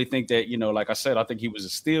skills. I really think that, you know, like I said, I think he was a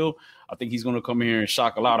steal. I think he's going to come here and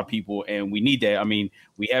shock a lot of people, and we need that. I mean,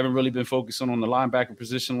 we haven't really been focusing on the linebacker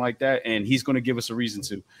position like that, and he's going to give us a reason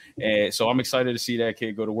to. And so I'm excited to see that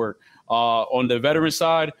kid go to work. On the veteran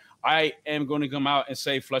side, I am going to come out and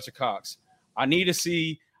say Fletcher Cox. I need to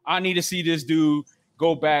see this dude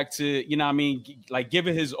go back to, you know what I mean, like give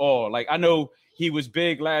it his all. Like, I know he was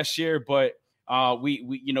big last year, but we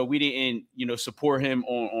didn't, you know, support him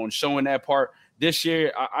on showing that part. This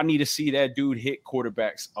year, I need to see that dude hit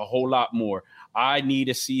quarterbacks a whole lot more. I need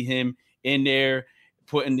to see him in there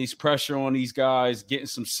putting these pressure on these guys, getting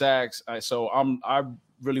some sacks. So I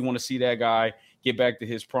really want to see that guy get back to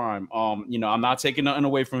his prime. You know, I'm not taking nothing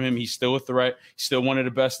away from him. He's still a threat. He's still one of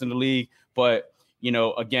the best in the league, but you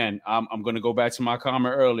know, again, I'm going to go back to my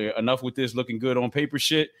comment earlier. Enough with this looking good on paper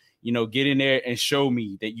shit. You know, get in there and show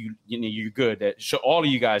me that you're good. That show all of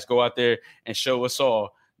you guys go out there and show us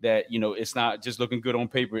all that, you know, it's not just looking good on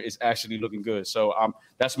paper. It's actually looking good. So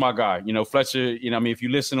that's my guy. You know, Fletcher, you know, I mean, if you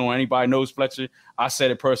listen or anybody knows Fletcher, I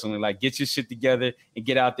said it personally, like, get your shit together and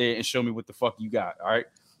get out there and show me what the fuck you got. All right.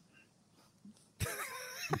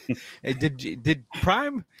 Hey, did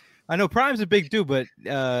Prime I know Prime's a big dude, but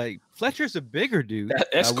Fletcher's a bigger dude.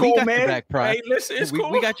 That's we cool, got man. your back, Prime. Hey, listen, it's cool.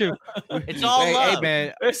 We got your. It's all love. Hey,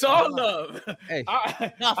 man. It's all love. Hey,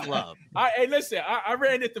 enough love. Hey, listen, I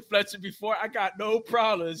ran into Fletcher before. I got no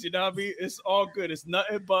problems. You know what I mean? It's all good. It's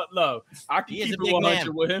nothing but love. I can keep it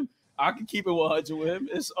 100 with him. I can keep it 100 with him.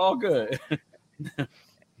 It's all good.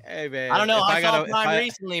 Hey, man. I don't know. I saw Prime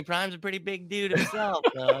recently. Prime's a pretty big dude himself.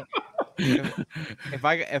 If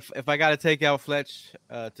I got to take out Fletch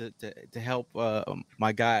to help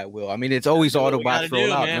my guy, I will. I mean, it's always Autobots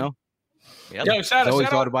roll out, man. Yep. Yo, shout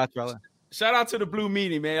Autobots roll out. Shout out to the Blue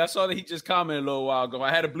Meanie, man. I saw that he just commented a little while ago.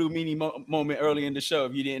 I had a Blue Meanie moment early in the show.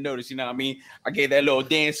 If you didn't notice, you know what I mean? I gave that little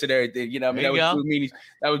dance and everything. You know what I mean?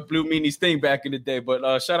 That was Blue Meanie's thing back in the day.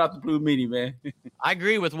 But shout out to Blue Meanie, man. I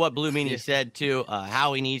agree with what Blue Meanie said, too,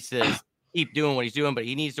 how he needs to keep doing what he's doing, but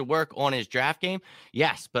he needs to work on his draft game.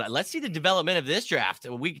 Yes, but let's see the development of this draft.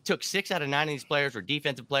 We took 6 out of 9 of these players were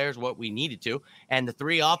defensive players, what we needed to. And the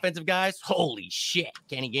 3 offensive guys, holy shit.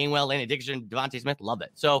 Kenny Gainwell, Landon Dickerson, Devontae Smith, love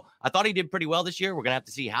it. So I thought he did pretty well this year. We're going to have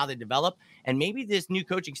to see how they develop. And maybe this new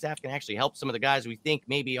coaching staff can actually help some of the guys we think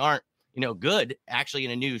maybe aren't, good actually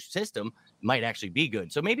in a new system might actually be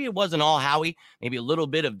good. So maybe it wasn't all Howie, maybe a little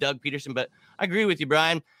bit of Doug Peterson, but I agree with you,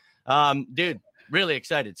 Brian. Dude, really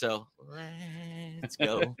excited. So let's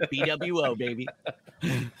go BWO, baby.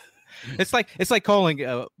 It's like calling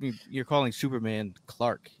you're calling Superman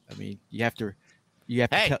Clark. I mean, you have to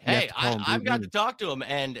I've got to talk to him,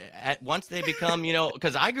 and once they become,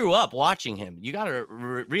 because I grew up watching him. You got to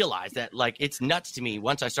realize that, like, it's nuts to me.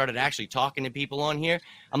 Once I started actually talking to people on here,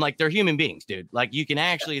 I'm like, they're human beings, dude. Like, you can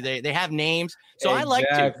actually, they have names, so I like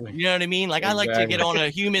to, you know what I mean? Like, I like to get on a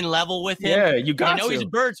human level with him. Yeah, you got. I know he's a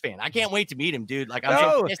Birds fan. I can't wait to meet him, dude. Like, I'm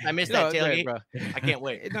so pissed. I missed that tailgate. Bro. I can't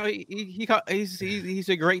wait. No, he's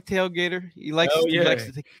a great tailgater. He likes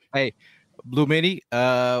to think, hey. Blue Mini,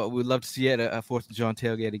 we'd love to see you at a 4th of July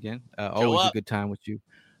tailgate again. Always a good time with you.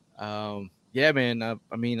 Yeah, man.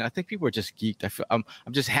 I mean, I think people are just geeked. I'm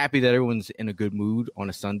just happy that everyone's in a good mood on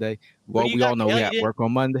a Sunday. Well, we all know we got work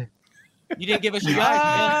on Monday. You didn't give us your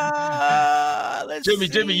guys.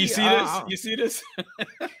 Jimmy, you see this? You see this?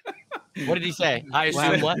 What did he say? I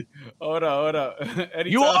assume what? Hold on.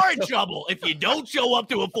 You are in trouble if you don't show up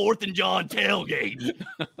to a 4th and John tailgate.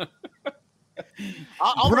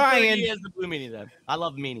 I'll Brian as the Blue Meanie then. I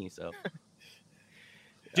love Meanie, so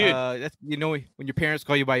dude. That's when your parents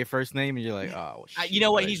call you by your first name and you're like, oh, you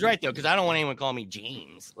know what? He's right though, because I don't want anyone calling me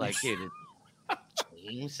James. Like, dude,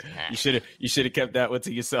 James. You should have kept that one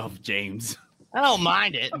to yourself, James. I don't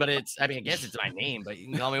mind it, but I guess it's my name, but you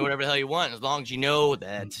can call me whatever the hell you want as long as you know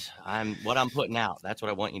that I'm putting out. That's what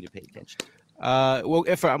I want you to pay attention to. Well,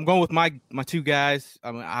 if I'm going with my 2 guys,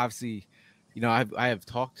 I mean, obviously. I have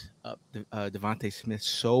talked up Devontae Smith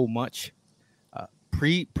so much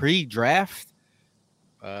pre-draft,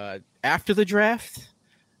 after the draft.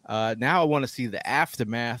 Now I want to see the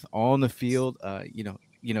aftermath on the field.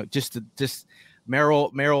 Just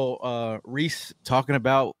Merrill Reese talking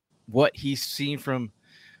about what he's seen from.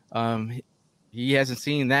 He hasn't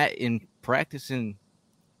seen that in practice in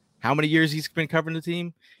how many years he's been covering the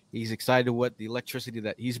team. He's excited what the electricity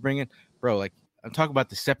that he's bringing, bro. Like. I'm talking about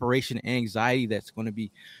the separation anxiety that's going to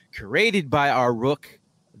be created by our rook.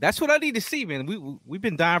 That's what I need to see, man. We've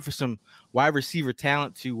been dying for some wide receiver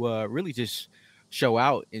talent to really just show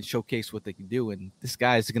out and showcase what they can do. And this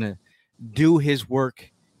guy is going to do his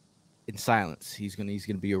work in silence. He's going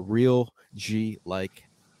to be a real G like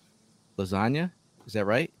lasagna. Is that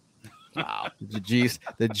right? Wow. The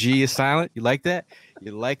G is silent. You like that?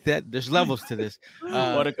 There's levels to this.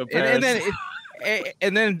 What a comparison.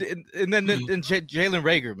 And then Jalen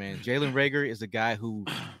Reagor, man. Jalen Reagor is a guy who,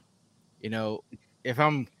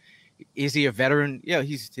 is he a veteran? Yeah,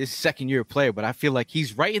 he's his second year player, but I feel like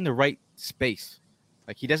he's right in the right space.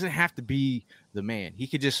 Like he doesn't have to be the man. He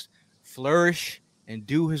could just flourish and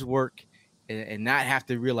do his work and not have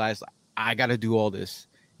to realize I got to do all this.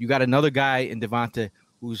 You got another guy in Devonta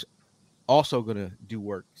who's also gonna do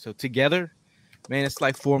work. So together. Man, it's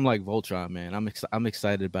like form like Voltron, man. I'm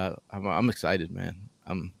excited about. I'm excited, man.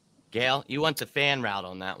 Gail, you went the fan route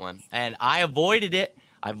on that one, and I avoided it.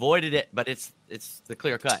 But it's the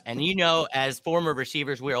clear cut. And as former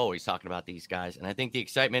receivers, we're always talking about these guys, and I think the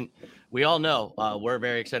excitement. We all know we're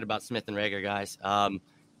very excited about Smith and Reagor, guys.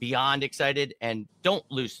 Beyond excited, and don't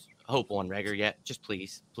lose hope on Reagor yet. Just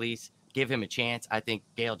please give him a chance. I think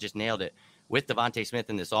Gail just nailed it. With Devontae Smith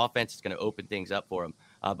in this offense, it's going to open things up for him.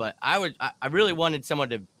 But I really wanted someone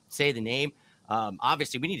to say the name.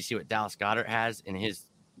 Obviously, we need to see what Dallas Goedert has in his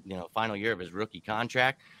final year of his rookie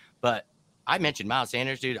contract. But I mentioned Miles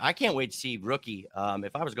Sanders, dude. I can't wait to see rookie.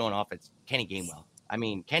 If I was going off, it's Kenny Gainwell. I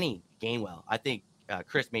mean, Kenny Gainwell, I think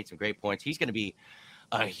Chris made some great points. He's going to be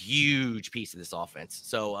a huge piece of this offense.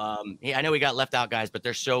 So I know we got left out guys, but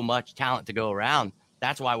there's so much talent to go around.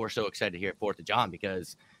 That's why we're so excited here at 4th of John,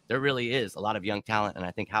 because there really is a lot of young talent, and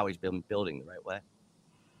I think Howie's been building the right way.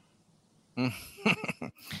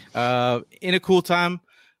 In a cool time,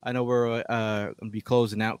 I know we're going to be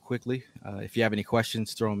closing out quickly. If you have any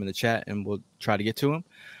questions, throw them in the chat, and we'll try to get to them.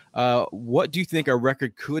 What do you think our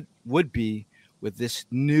record would be with this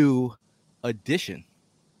new addition?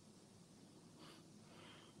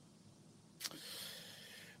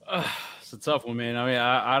 It's a tough one, man. I mean,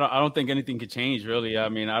 I don't think anything could change, really. I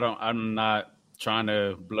mean, I'm not trying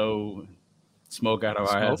to blow smoke out of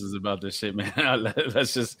our asses about this shit, man.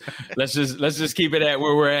 let's just keep it at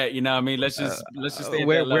where we're at. You know what I mean? Let's just stay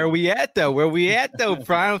where we at though?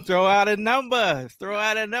 Prime, throw out a number.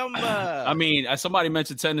 I mean, somebody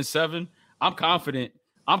mentioned 10-7. I'm confident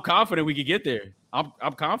we could get there.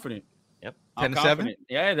 I'm confident. Yep. 10-7.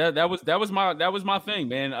 Yeah, that was my thing,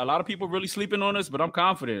 man. A lot of people really sleeping on us, but I'm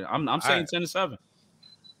confident. I'm saying 10-7.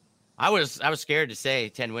 I was scared to say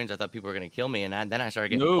 10 wins. I thought people were going to kill me, and then I started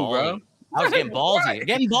getting bro. I was getting ballsy.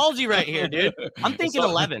 Getting ballsy right here, dude. I'm thinking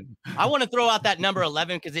 11. I want to throw out that number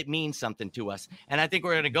 11 because it means something to us. And I think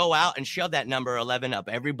we're going to go out and shove that number 11 up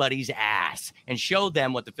everybody's ass and show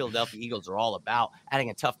them what the Philadelphia Eagles are all about. Adding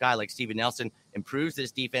a tough guy like Steven Nelson improves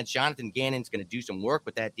this defense. Jonathan Gannon's going to do some work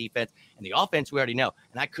with that defense. And the offense, we already know.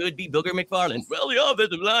 And I could be Booger McFarland. Well, the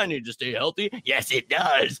offensive line needs to stay healthy. Yes, it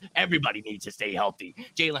does. Everybody needs to stay healthy.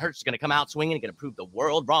 Jalen Hurts is going to come out swinging and going to prove the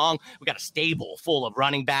world wrong. We got a stable full of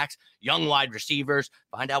running backs, young wide receivers.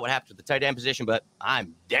 Find out what happens with the tight end position. But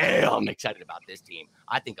I'm damn excited about this team.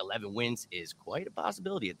 I think 11 wins is quite a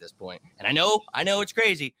possibility at this point. And I know it's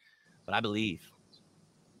crazy, but I believe.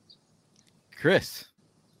 Chris,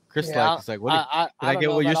 is like, what? Did I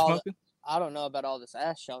get what you're smoking? I don't know about all this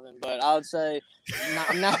ass shoving, but I would say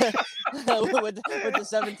not with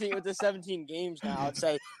the 17 games now. I'd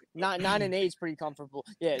say 9-8 is pretty comfortable.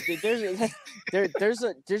 Yeah, there's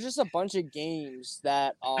just a bunch of games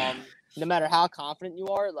that no matter how confident you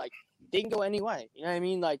are, like they can go any way. You know what I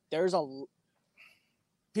mean? Like people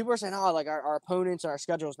are saying, oh, like our opponents and our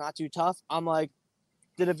schedule is not too tough. I'm like,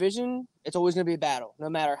 the division, it's always going to be a battle, no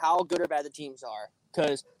matter how good or bad the teams are,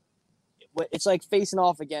 because it's like facing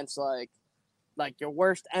off against like your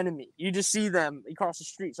worst enemy. You just see them, you cross the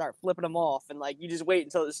street, start flipping them off, and like you just wait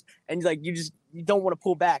until this, and like you don't want to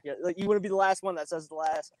pull back. Like you want to be the last one that says the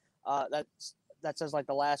last that says like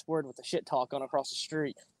the last word with the shit talk going across the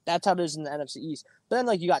street. That's how it is in the NFC East. But then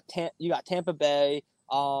like you got Tampa Bay.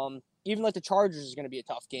 Even like the Chargers is going to be a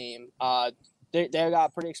tough game. They got a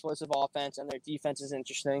pretty explosive offense, and their defense is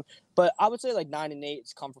interesting. But I would say like 9-8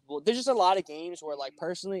 is comfortable. There's just a lot of games where, like,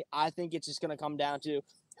 personally, I think it's just going to come down to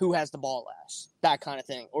who has the ball last, that kind of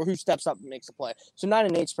thing, or who steps up and makes a play. So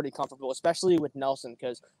 9-8 is pretty comfortable, especially with Nelson,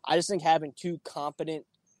 because I just think having two competent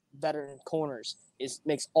veteran corners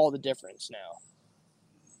makes all the difference now.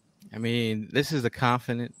 I mean, this is a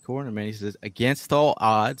confident corner, man. He says, against all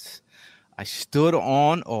odds, I stood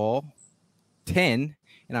on all 10,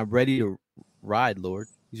 and I'm ready to ride, Lord.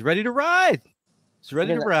 He's ready to ride. He's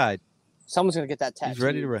ready to ride. Someone's gonna get that tattoo. He's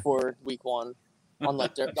ready to ride for week 1. On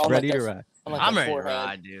like their, on ready like their, to ride. On like I'm ready forehead. to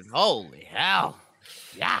ride, dude. Holy hell!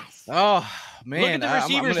 Yes. Oh man! Look at the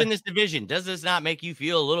receivers in this division. Does this not make you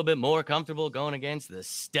feel a little bit more comfortable going against the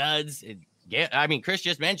studs? I mean, Chris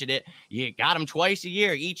just mentioned it. You got them twice a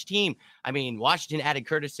year, each team. I mean, Washington added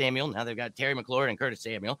Curtis Samuel. Now they've got Terry McLaurin and Curtis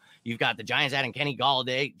Samuel. You've got the Giants adding Kenny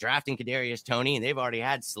Galladay, drafting Kadarius Toney, and they've already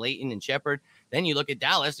had Slayton and Shepard. Then you look at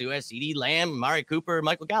Dallas, who has CeeDee Lamb, Mari Cooper,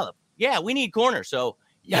 Michael Gallup. Yeah, we need corners. So,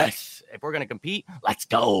 yes, if we're going to compete, let's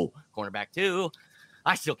go. Cornerback 2.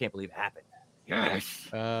 I still can't believe it happened. Yes.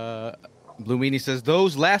 Blue Meanie says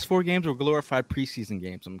those last 4 games were glorified preseason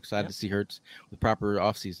games. I'm excited to see Hurts with proper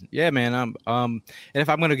offseason. Yeah, man. And if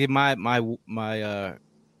I'm gonna give my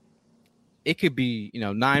it could be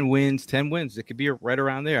 9 wins, 10 wins. It could be right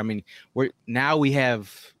around there. I mean, we have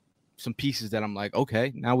some pieces that I'm like,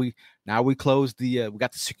 okay, now we closed we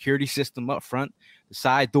got the security system up front. The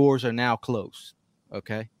side doors are now closed.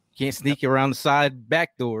 Okay, you can't sneak around the side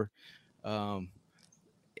back door. And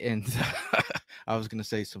I was gonna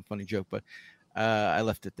say some funny joke, but I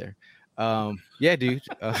left it there. Yeah, dude.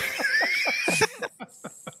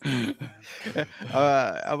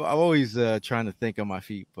 I'm always trying to think on my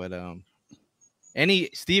feet, but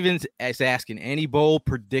Stevens is asking any bold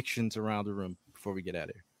predictions around the room before we get out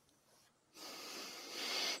of here.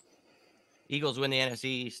 Eagles win the NFC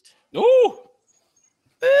East. Ooh,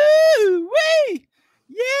 wait,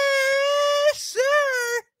 yes, sir.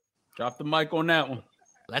 Drop the mic on that one.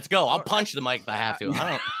 Let's go. I'll punch the mic if I have to.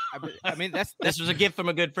 I mean, this was a gift from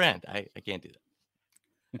a good friend. I can't do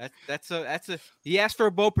that. That's a he asked for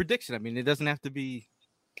a bold prediction. I mean, it doesn't have to be.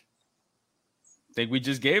 I think we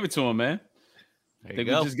just gave it to him, man. We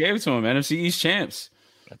just gave it to him. NFC East champs.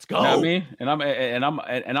 Let's go. You know what I mean?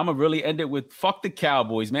 And I'm gonna really end it with fuck the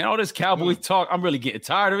Cowboys, man. All this Cowboys talk, I'm really getting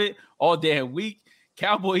tired of it all damn week.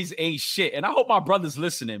 Cowboys ain't shit. And I hope my brother's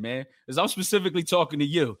listening, man, because I'm specifically talking to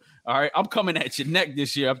you. All right. I'm coming at your neck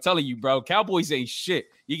this year. I'm telling you, bro. Cowboys ain't shit.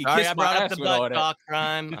 You can kiss my ass with all that. Talk,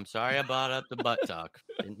 Crime. I'm sorry I brought up the butt talk.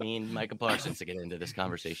 Didn't mean Micah Parsons to get into this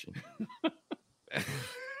conversation.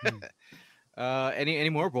 Any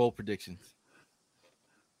more bold predictions?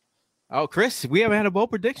 Oh, Chris, we haven't had a bold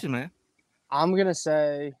prediction, man. I'm gonna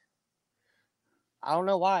say, I don't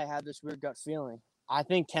know why I have this weird gut feeling. I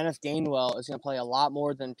think Kenneth Gainwell is going to play a lot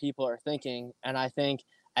more than people are thinking, and I think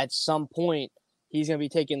at some point he's going to be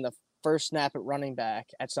taking the first snap at running back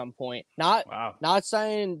at some point. Not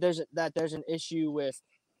saying there's an issue with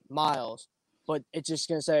Miles, but it's just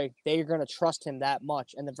going to say they're going to trust him that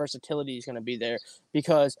much, and the versatility is going to be there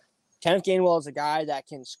because Kenneth Gainwell is a guy that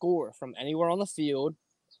can score from anywhere on the field.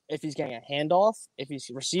 If he's getting a handoff, if he's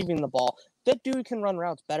receiving the ball, that dude can run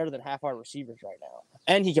routes better than half our receivers right now,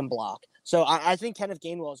 and he can block. So I think Kenneth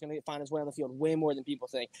Gainwell is going to find his way on the field way more than people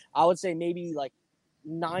think. I would say maybe like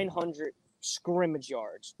 900 scrimmage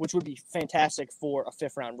yards, which would be fantastic for a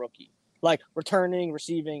fifth-round rookie, like returning,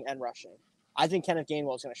 receiving, and rushing. I think Kenneth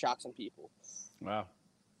Gainwell is going to shock some people. Wow.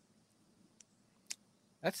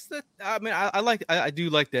 That's the. I mean, I do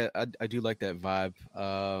like that. I do like that vibe.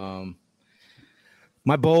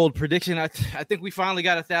 My bold prediction. I think we finally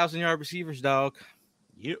got 1,000-yard receivers, dog.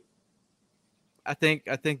 Yep. I think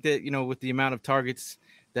that, you know, with the amount of targets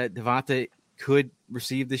that Devontae could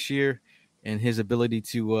receive this year and his ability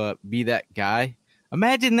to be that guy.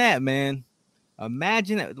 Imagine that, man.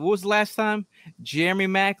 Imagine that. What was the last time Jeremy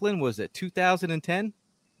Maclin was it 2010?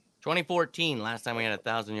 2014, last time we had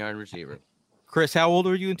 1,000-yard receiver. Chris, how old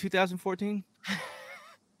were you in 2014?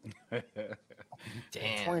 Damn.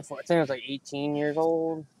 2014, I was like 18 years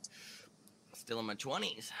old. Still in my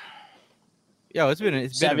 20s. Yo, it's been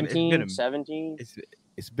 17.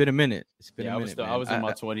 It's been a minute. It's been a minute. I was in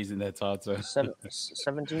my 20s in that time, so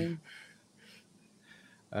 17.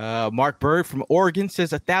 Mark Bird from Oregon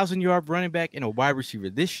says 1,000-yard running back and a wide receiver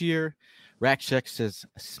this year. Rackcheck says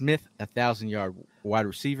Smith 1,000-yard wide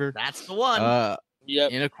receiver. That's the one.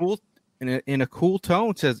 Yep. In a cool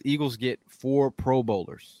tone says Eagles get 4 Pro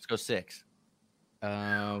Bowlers. Let's go 6.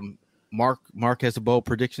 Mark has a bold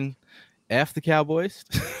prediction. F the Cowboys.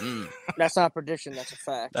 That's not a prediction. That's a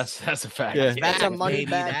fact. That's a fact. Yeah. That's a money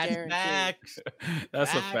back guarantee. Facts.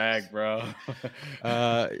 That's a fact, bro.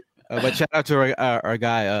 But shout out to our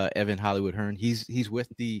guy Evan Hollywood Hearn. He's with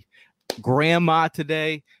the grandma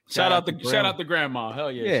today. Shout out to grandma.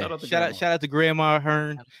 Hell yeah. Shout out to Grandma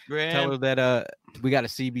Hearn. Tell her that we got a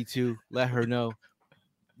CB2. Let her know.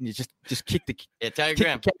 You just kick the tell your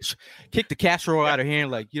grandma. Kick the casserole out of her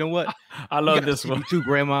hand. Like, you know what? I love this one too,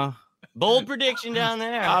 Grandma. Bold prediction down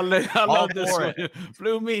there. I love this one.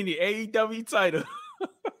 Blue Meanie, AEW title.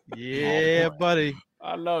 Yeah, buddy.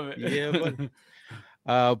 I love it. Yeah, buddy.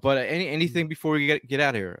 But anything before we get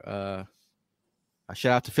out of here? A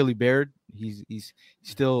shout out to Philly Baird. He's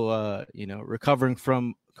still recovering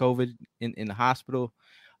from COVID in the hospital.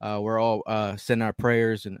 We're all sending our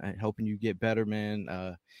prayers and hoping you get better,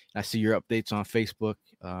 man. I see your updates on Facebook,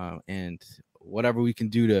 and whatever we can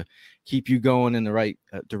do to keep you going in the right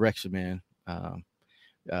direction, man.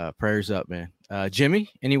 Prayers up, man. Jimmy,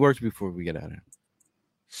 any words before we get out of here?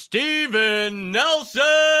 Steven Nelson.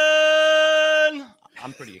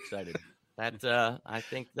 I'm pretty excited. I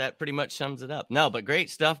think that pretty much sums it up. No, but great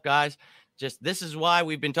stuff, guys. Just this is why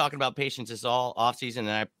we've been talking about patience this all offseason,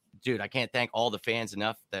 and I can't thank all the fans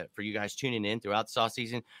enough for you guys tuning in throughout this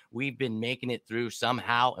offseason. We've been making it through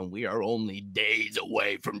somehow, and we are only days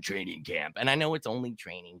away from training camp. And I know it's only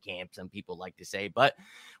training camp, some people like to say, but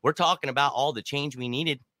we're talking about all the change we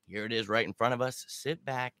needed. Here it is right in front of us. Sit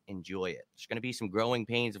back, enjoy it. There's going to be some growing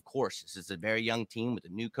pains, of course. This is a very young team with a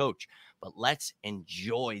new coach, but let's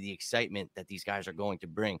enjoy the excitement that these guys are going to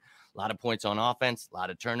bring. A lot of points on offense, a lot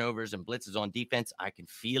of turnovers and blitzes on defense. I can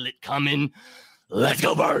feel it coming. Let's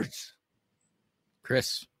go, Birds.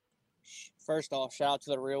 Chris. First off, shout out to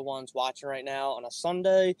the real ones watching right now on a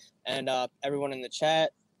Sunday, and everyone in the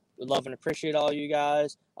chat. We love and appreciate all you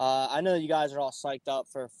guys. I know you guys are all psyched up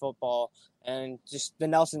for football, and just the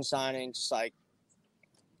Nelson signing, just like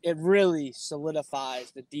it really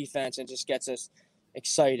solidifies the defense and just gets us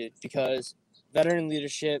excited because veteran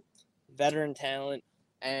leadership, veteran talent,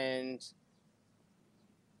 and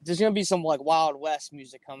there's gonna be some like Wild West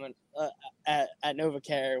music coming at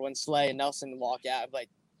NovaCare when Slay and Nelson walk out. Like,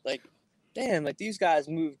 damn, like these guys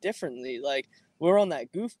move differently. Like we're on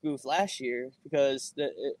that goof last year because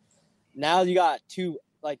now you got two.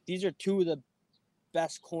 Like these are two of the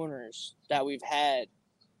best corners that we've had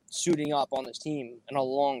suiting up on this team in a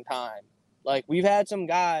long time. Like we've had some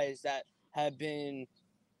guys that have been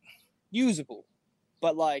usable,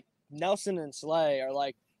 but like Nelson and Slay are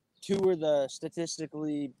like two of the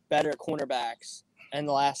statistically better cornerbacks in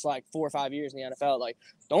the last like 4 or 5 years in the NFL. Like,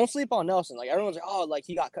 don't sleep on Nelson. Like everyone's like, oh, like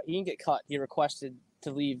he didn't get cut. He requested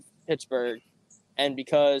to leave Pittsburgh, and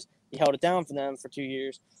because he held it down for them for 2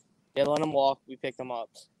 years, they let him walk. We picked him up,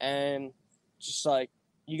 and just like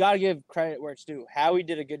you got to give credit where it's due. Howie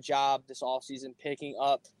did a good job this offseason picking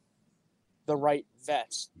up the right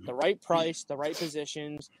vets, the right price, the right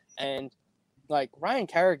positions, and like Ryan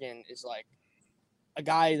Kerrigan is like a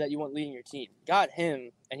guy that you want leading your team. Got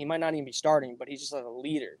him, and he might not even be starting, but he's just like a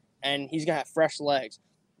leader, and he's gonna have fresh legs.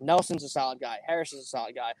 Nelson's a solid guy. Harris is a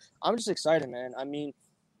solid guy. I'm just excited, man. I mean,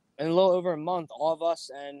 in a little over a month, all of us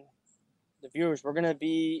and the viewers, we're gonna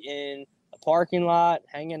be in a parking lot,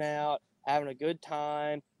 hanging out, having a good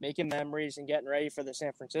time, making memories, and getting ready for the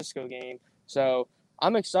San Francisco game. So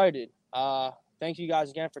I'm excited. Thank you guys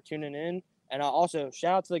again for tuning in, and also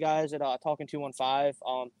shout out to the guys at Talking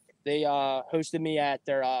 215. They hosted me at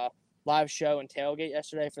their live show and tailgate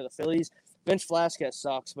yesterday for the Phillies. Vince Velasquez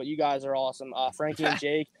sucks, but you guys are awesome. Frankie and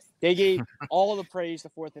Jake, they gave all of the praise to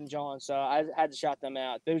 4th and John, so I had to shout them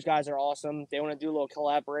out. Those guys are awesome. They want to do a little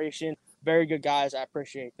collaboration. Very good guys. I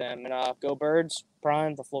appreciate them. And go Birds.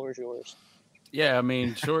 Prime, the floor is yours. Yeah, I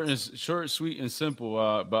mean, short, sweet, and simple.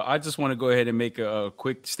 But I just want to go ahead and make a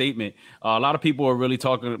quick statement. A lot of people are really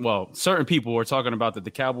talking. Well, certain people are talking about that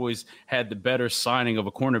the Cowboys had the better signing of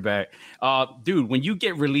a cornerback. Dude, when you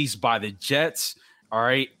get released by the Jets, all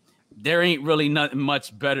right, there ain't really nothing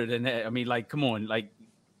much better than that. I mean, like, come on,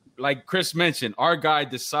 like Chris mentioned, our guy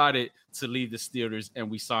decided to leave the Steelers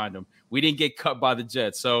and we signed him. We didn't get cut by the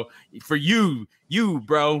Jets. So for you,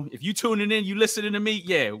 bro, if you tuning in, you listening to me,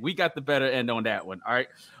 yeah, we got the better end on that one. All right.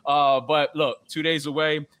 But look, 2 days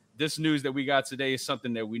away, this news that we got today is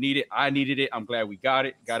something that we needed. I needed it. I'm glad we got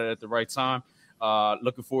it at the right time.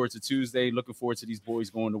 Looking forward to Tuesday. Looking forward to these boys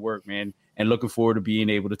going to work, man. And looking forward to being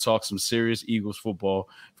able to talk some serious Eagles football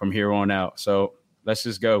from here on out. So let's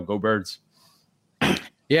just go. Go Birds.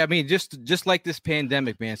 Yeah, I mean, just like this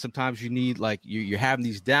pandemic, man, sometimes you need, like, you're having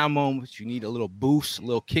these down moments. You need a little boost, a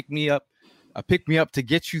little pick me up to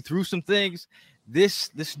get you through some things. This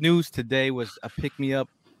news today was a pick me up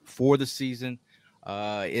for the season.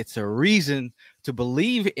 It's a reason to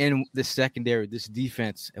believe in this secondary, this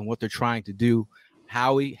defense, and what they're trying to do.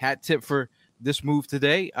 Howie, hat tip for this move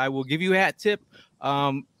today. I will give you a hat tip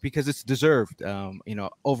because it's deserved.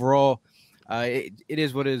 Overall, it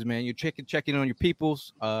is what it is, man. You're checking on your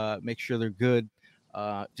peoples. Make sure they're good.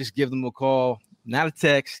 Just give them a call, not a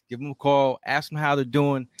text. Give them a call. Ask them how they're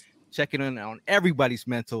doing. Checking in on everybody's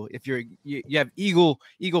mental. If you have Eagle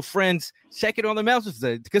friends, check it on the mental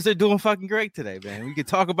today because they're doing fucking great today, man. We can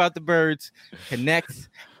talk about the Birds, connect.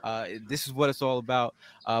 This is what it's all about.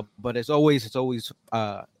 But as always, it's always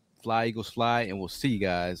fly, Eagles, fly, and we'll see you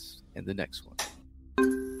guys in the next one.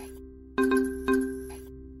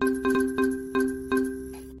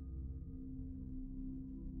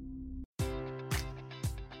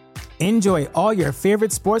 Enjoy all your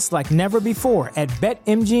favorite sports like never before at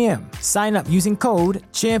BetMGM. Sign up using code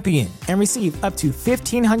CHAMPION and receive up to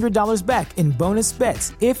 $1,500 back in bonus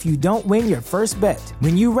bets if you don't win your first bet.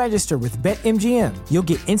 When you register with BetMGM, you'll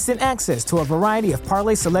get instant access to a variety of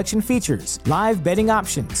parlay selection features, live betting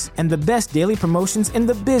options, and the best daily promotions in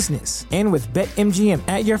the business. And with BetMGM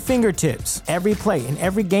at your fingertips, every play and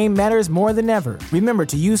every game matters more than ever. Remember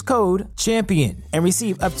to use code CHAMPION and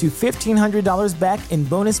receive up to $1,500 back in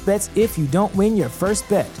bonus bets if you don't win your first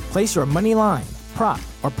bet. Place your money line, prop,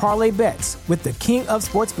 or parlay bets with the king of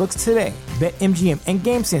sportsbooks today. BetMGM and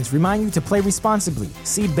GameSense remind you to play responsibly.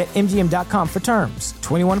 See BetMGM.com for terms.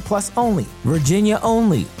 21 plus only. Virginia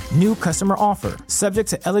only. New customer offer. Subject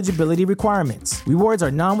to eligibility requirements. Rewards are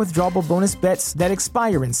non-withdrawable bonus bets that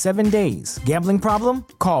expire in 7 days. Gambling problem?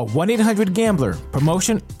 Call 1-800-GAMBLER.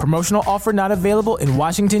 Promotional offer not available in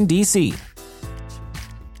Washington, D.C.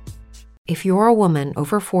 If you're a woman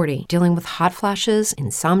over 40 dealing with hot flashes,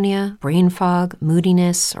 insomnia, brain fog,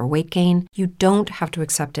 moodiness, or weight gain, you don't have to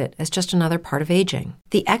accept it as just another part of aging.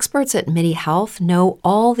 The experts at MIDI Health know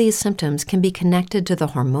all these symptoms can be connected to the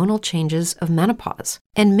hormonal changes of menopause.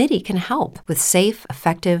 And MIDI can help with safe,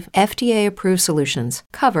 effective, FDA-approved solutions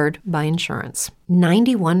covered by insurance.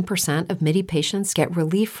 91% of MIDI patients get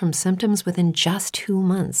relief from symptoms within just 2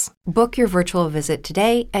 months. Book your virtual visit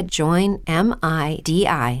today at joinmidi.com.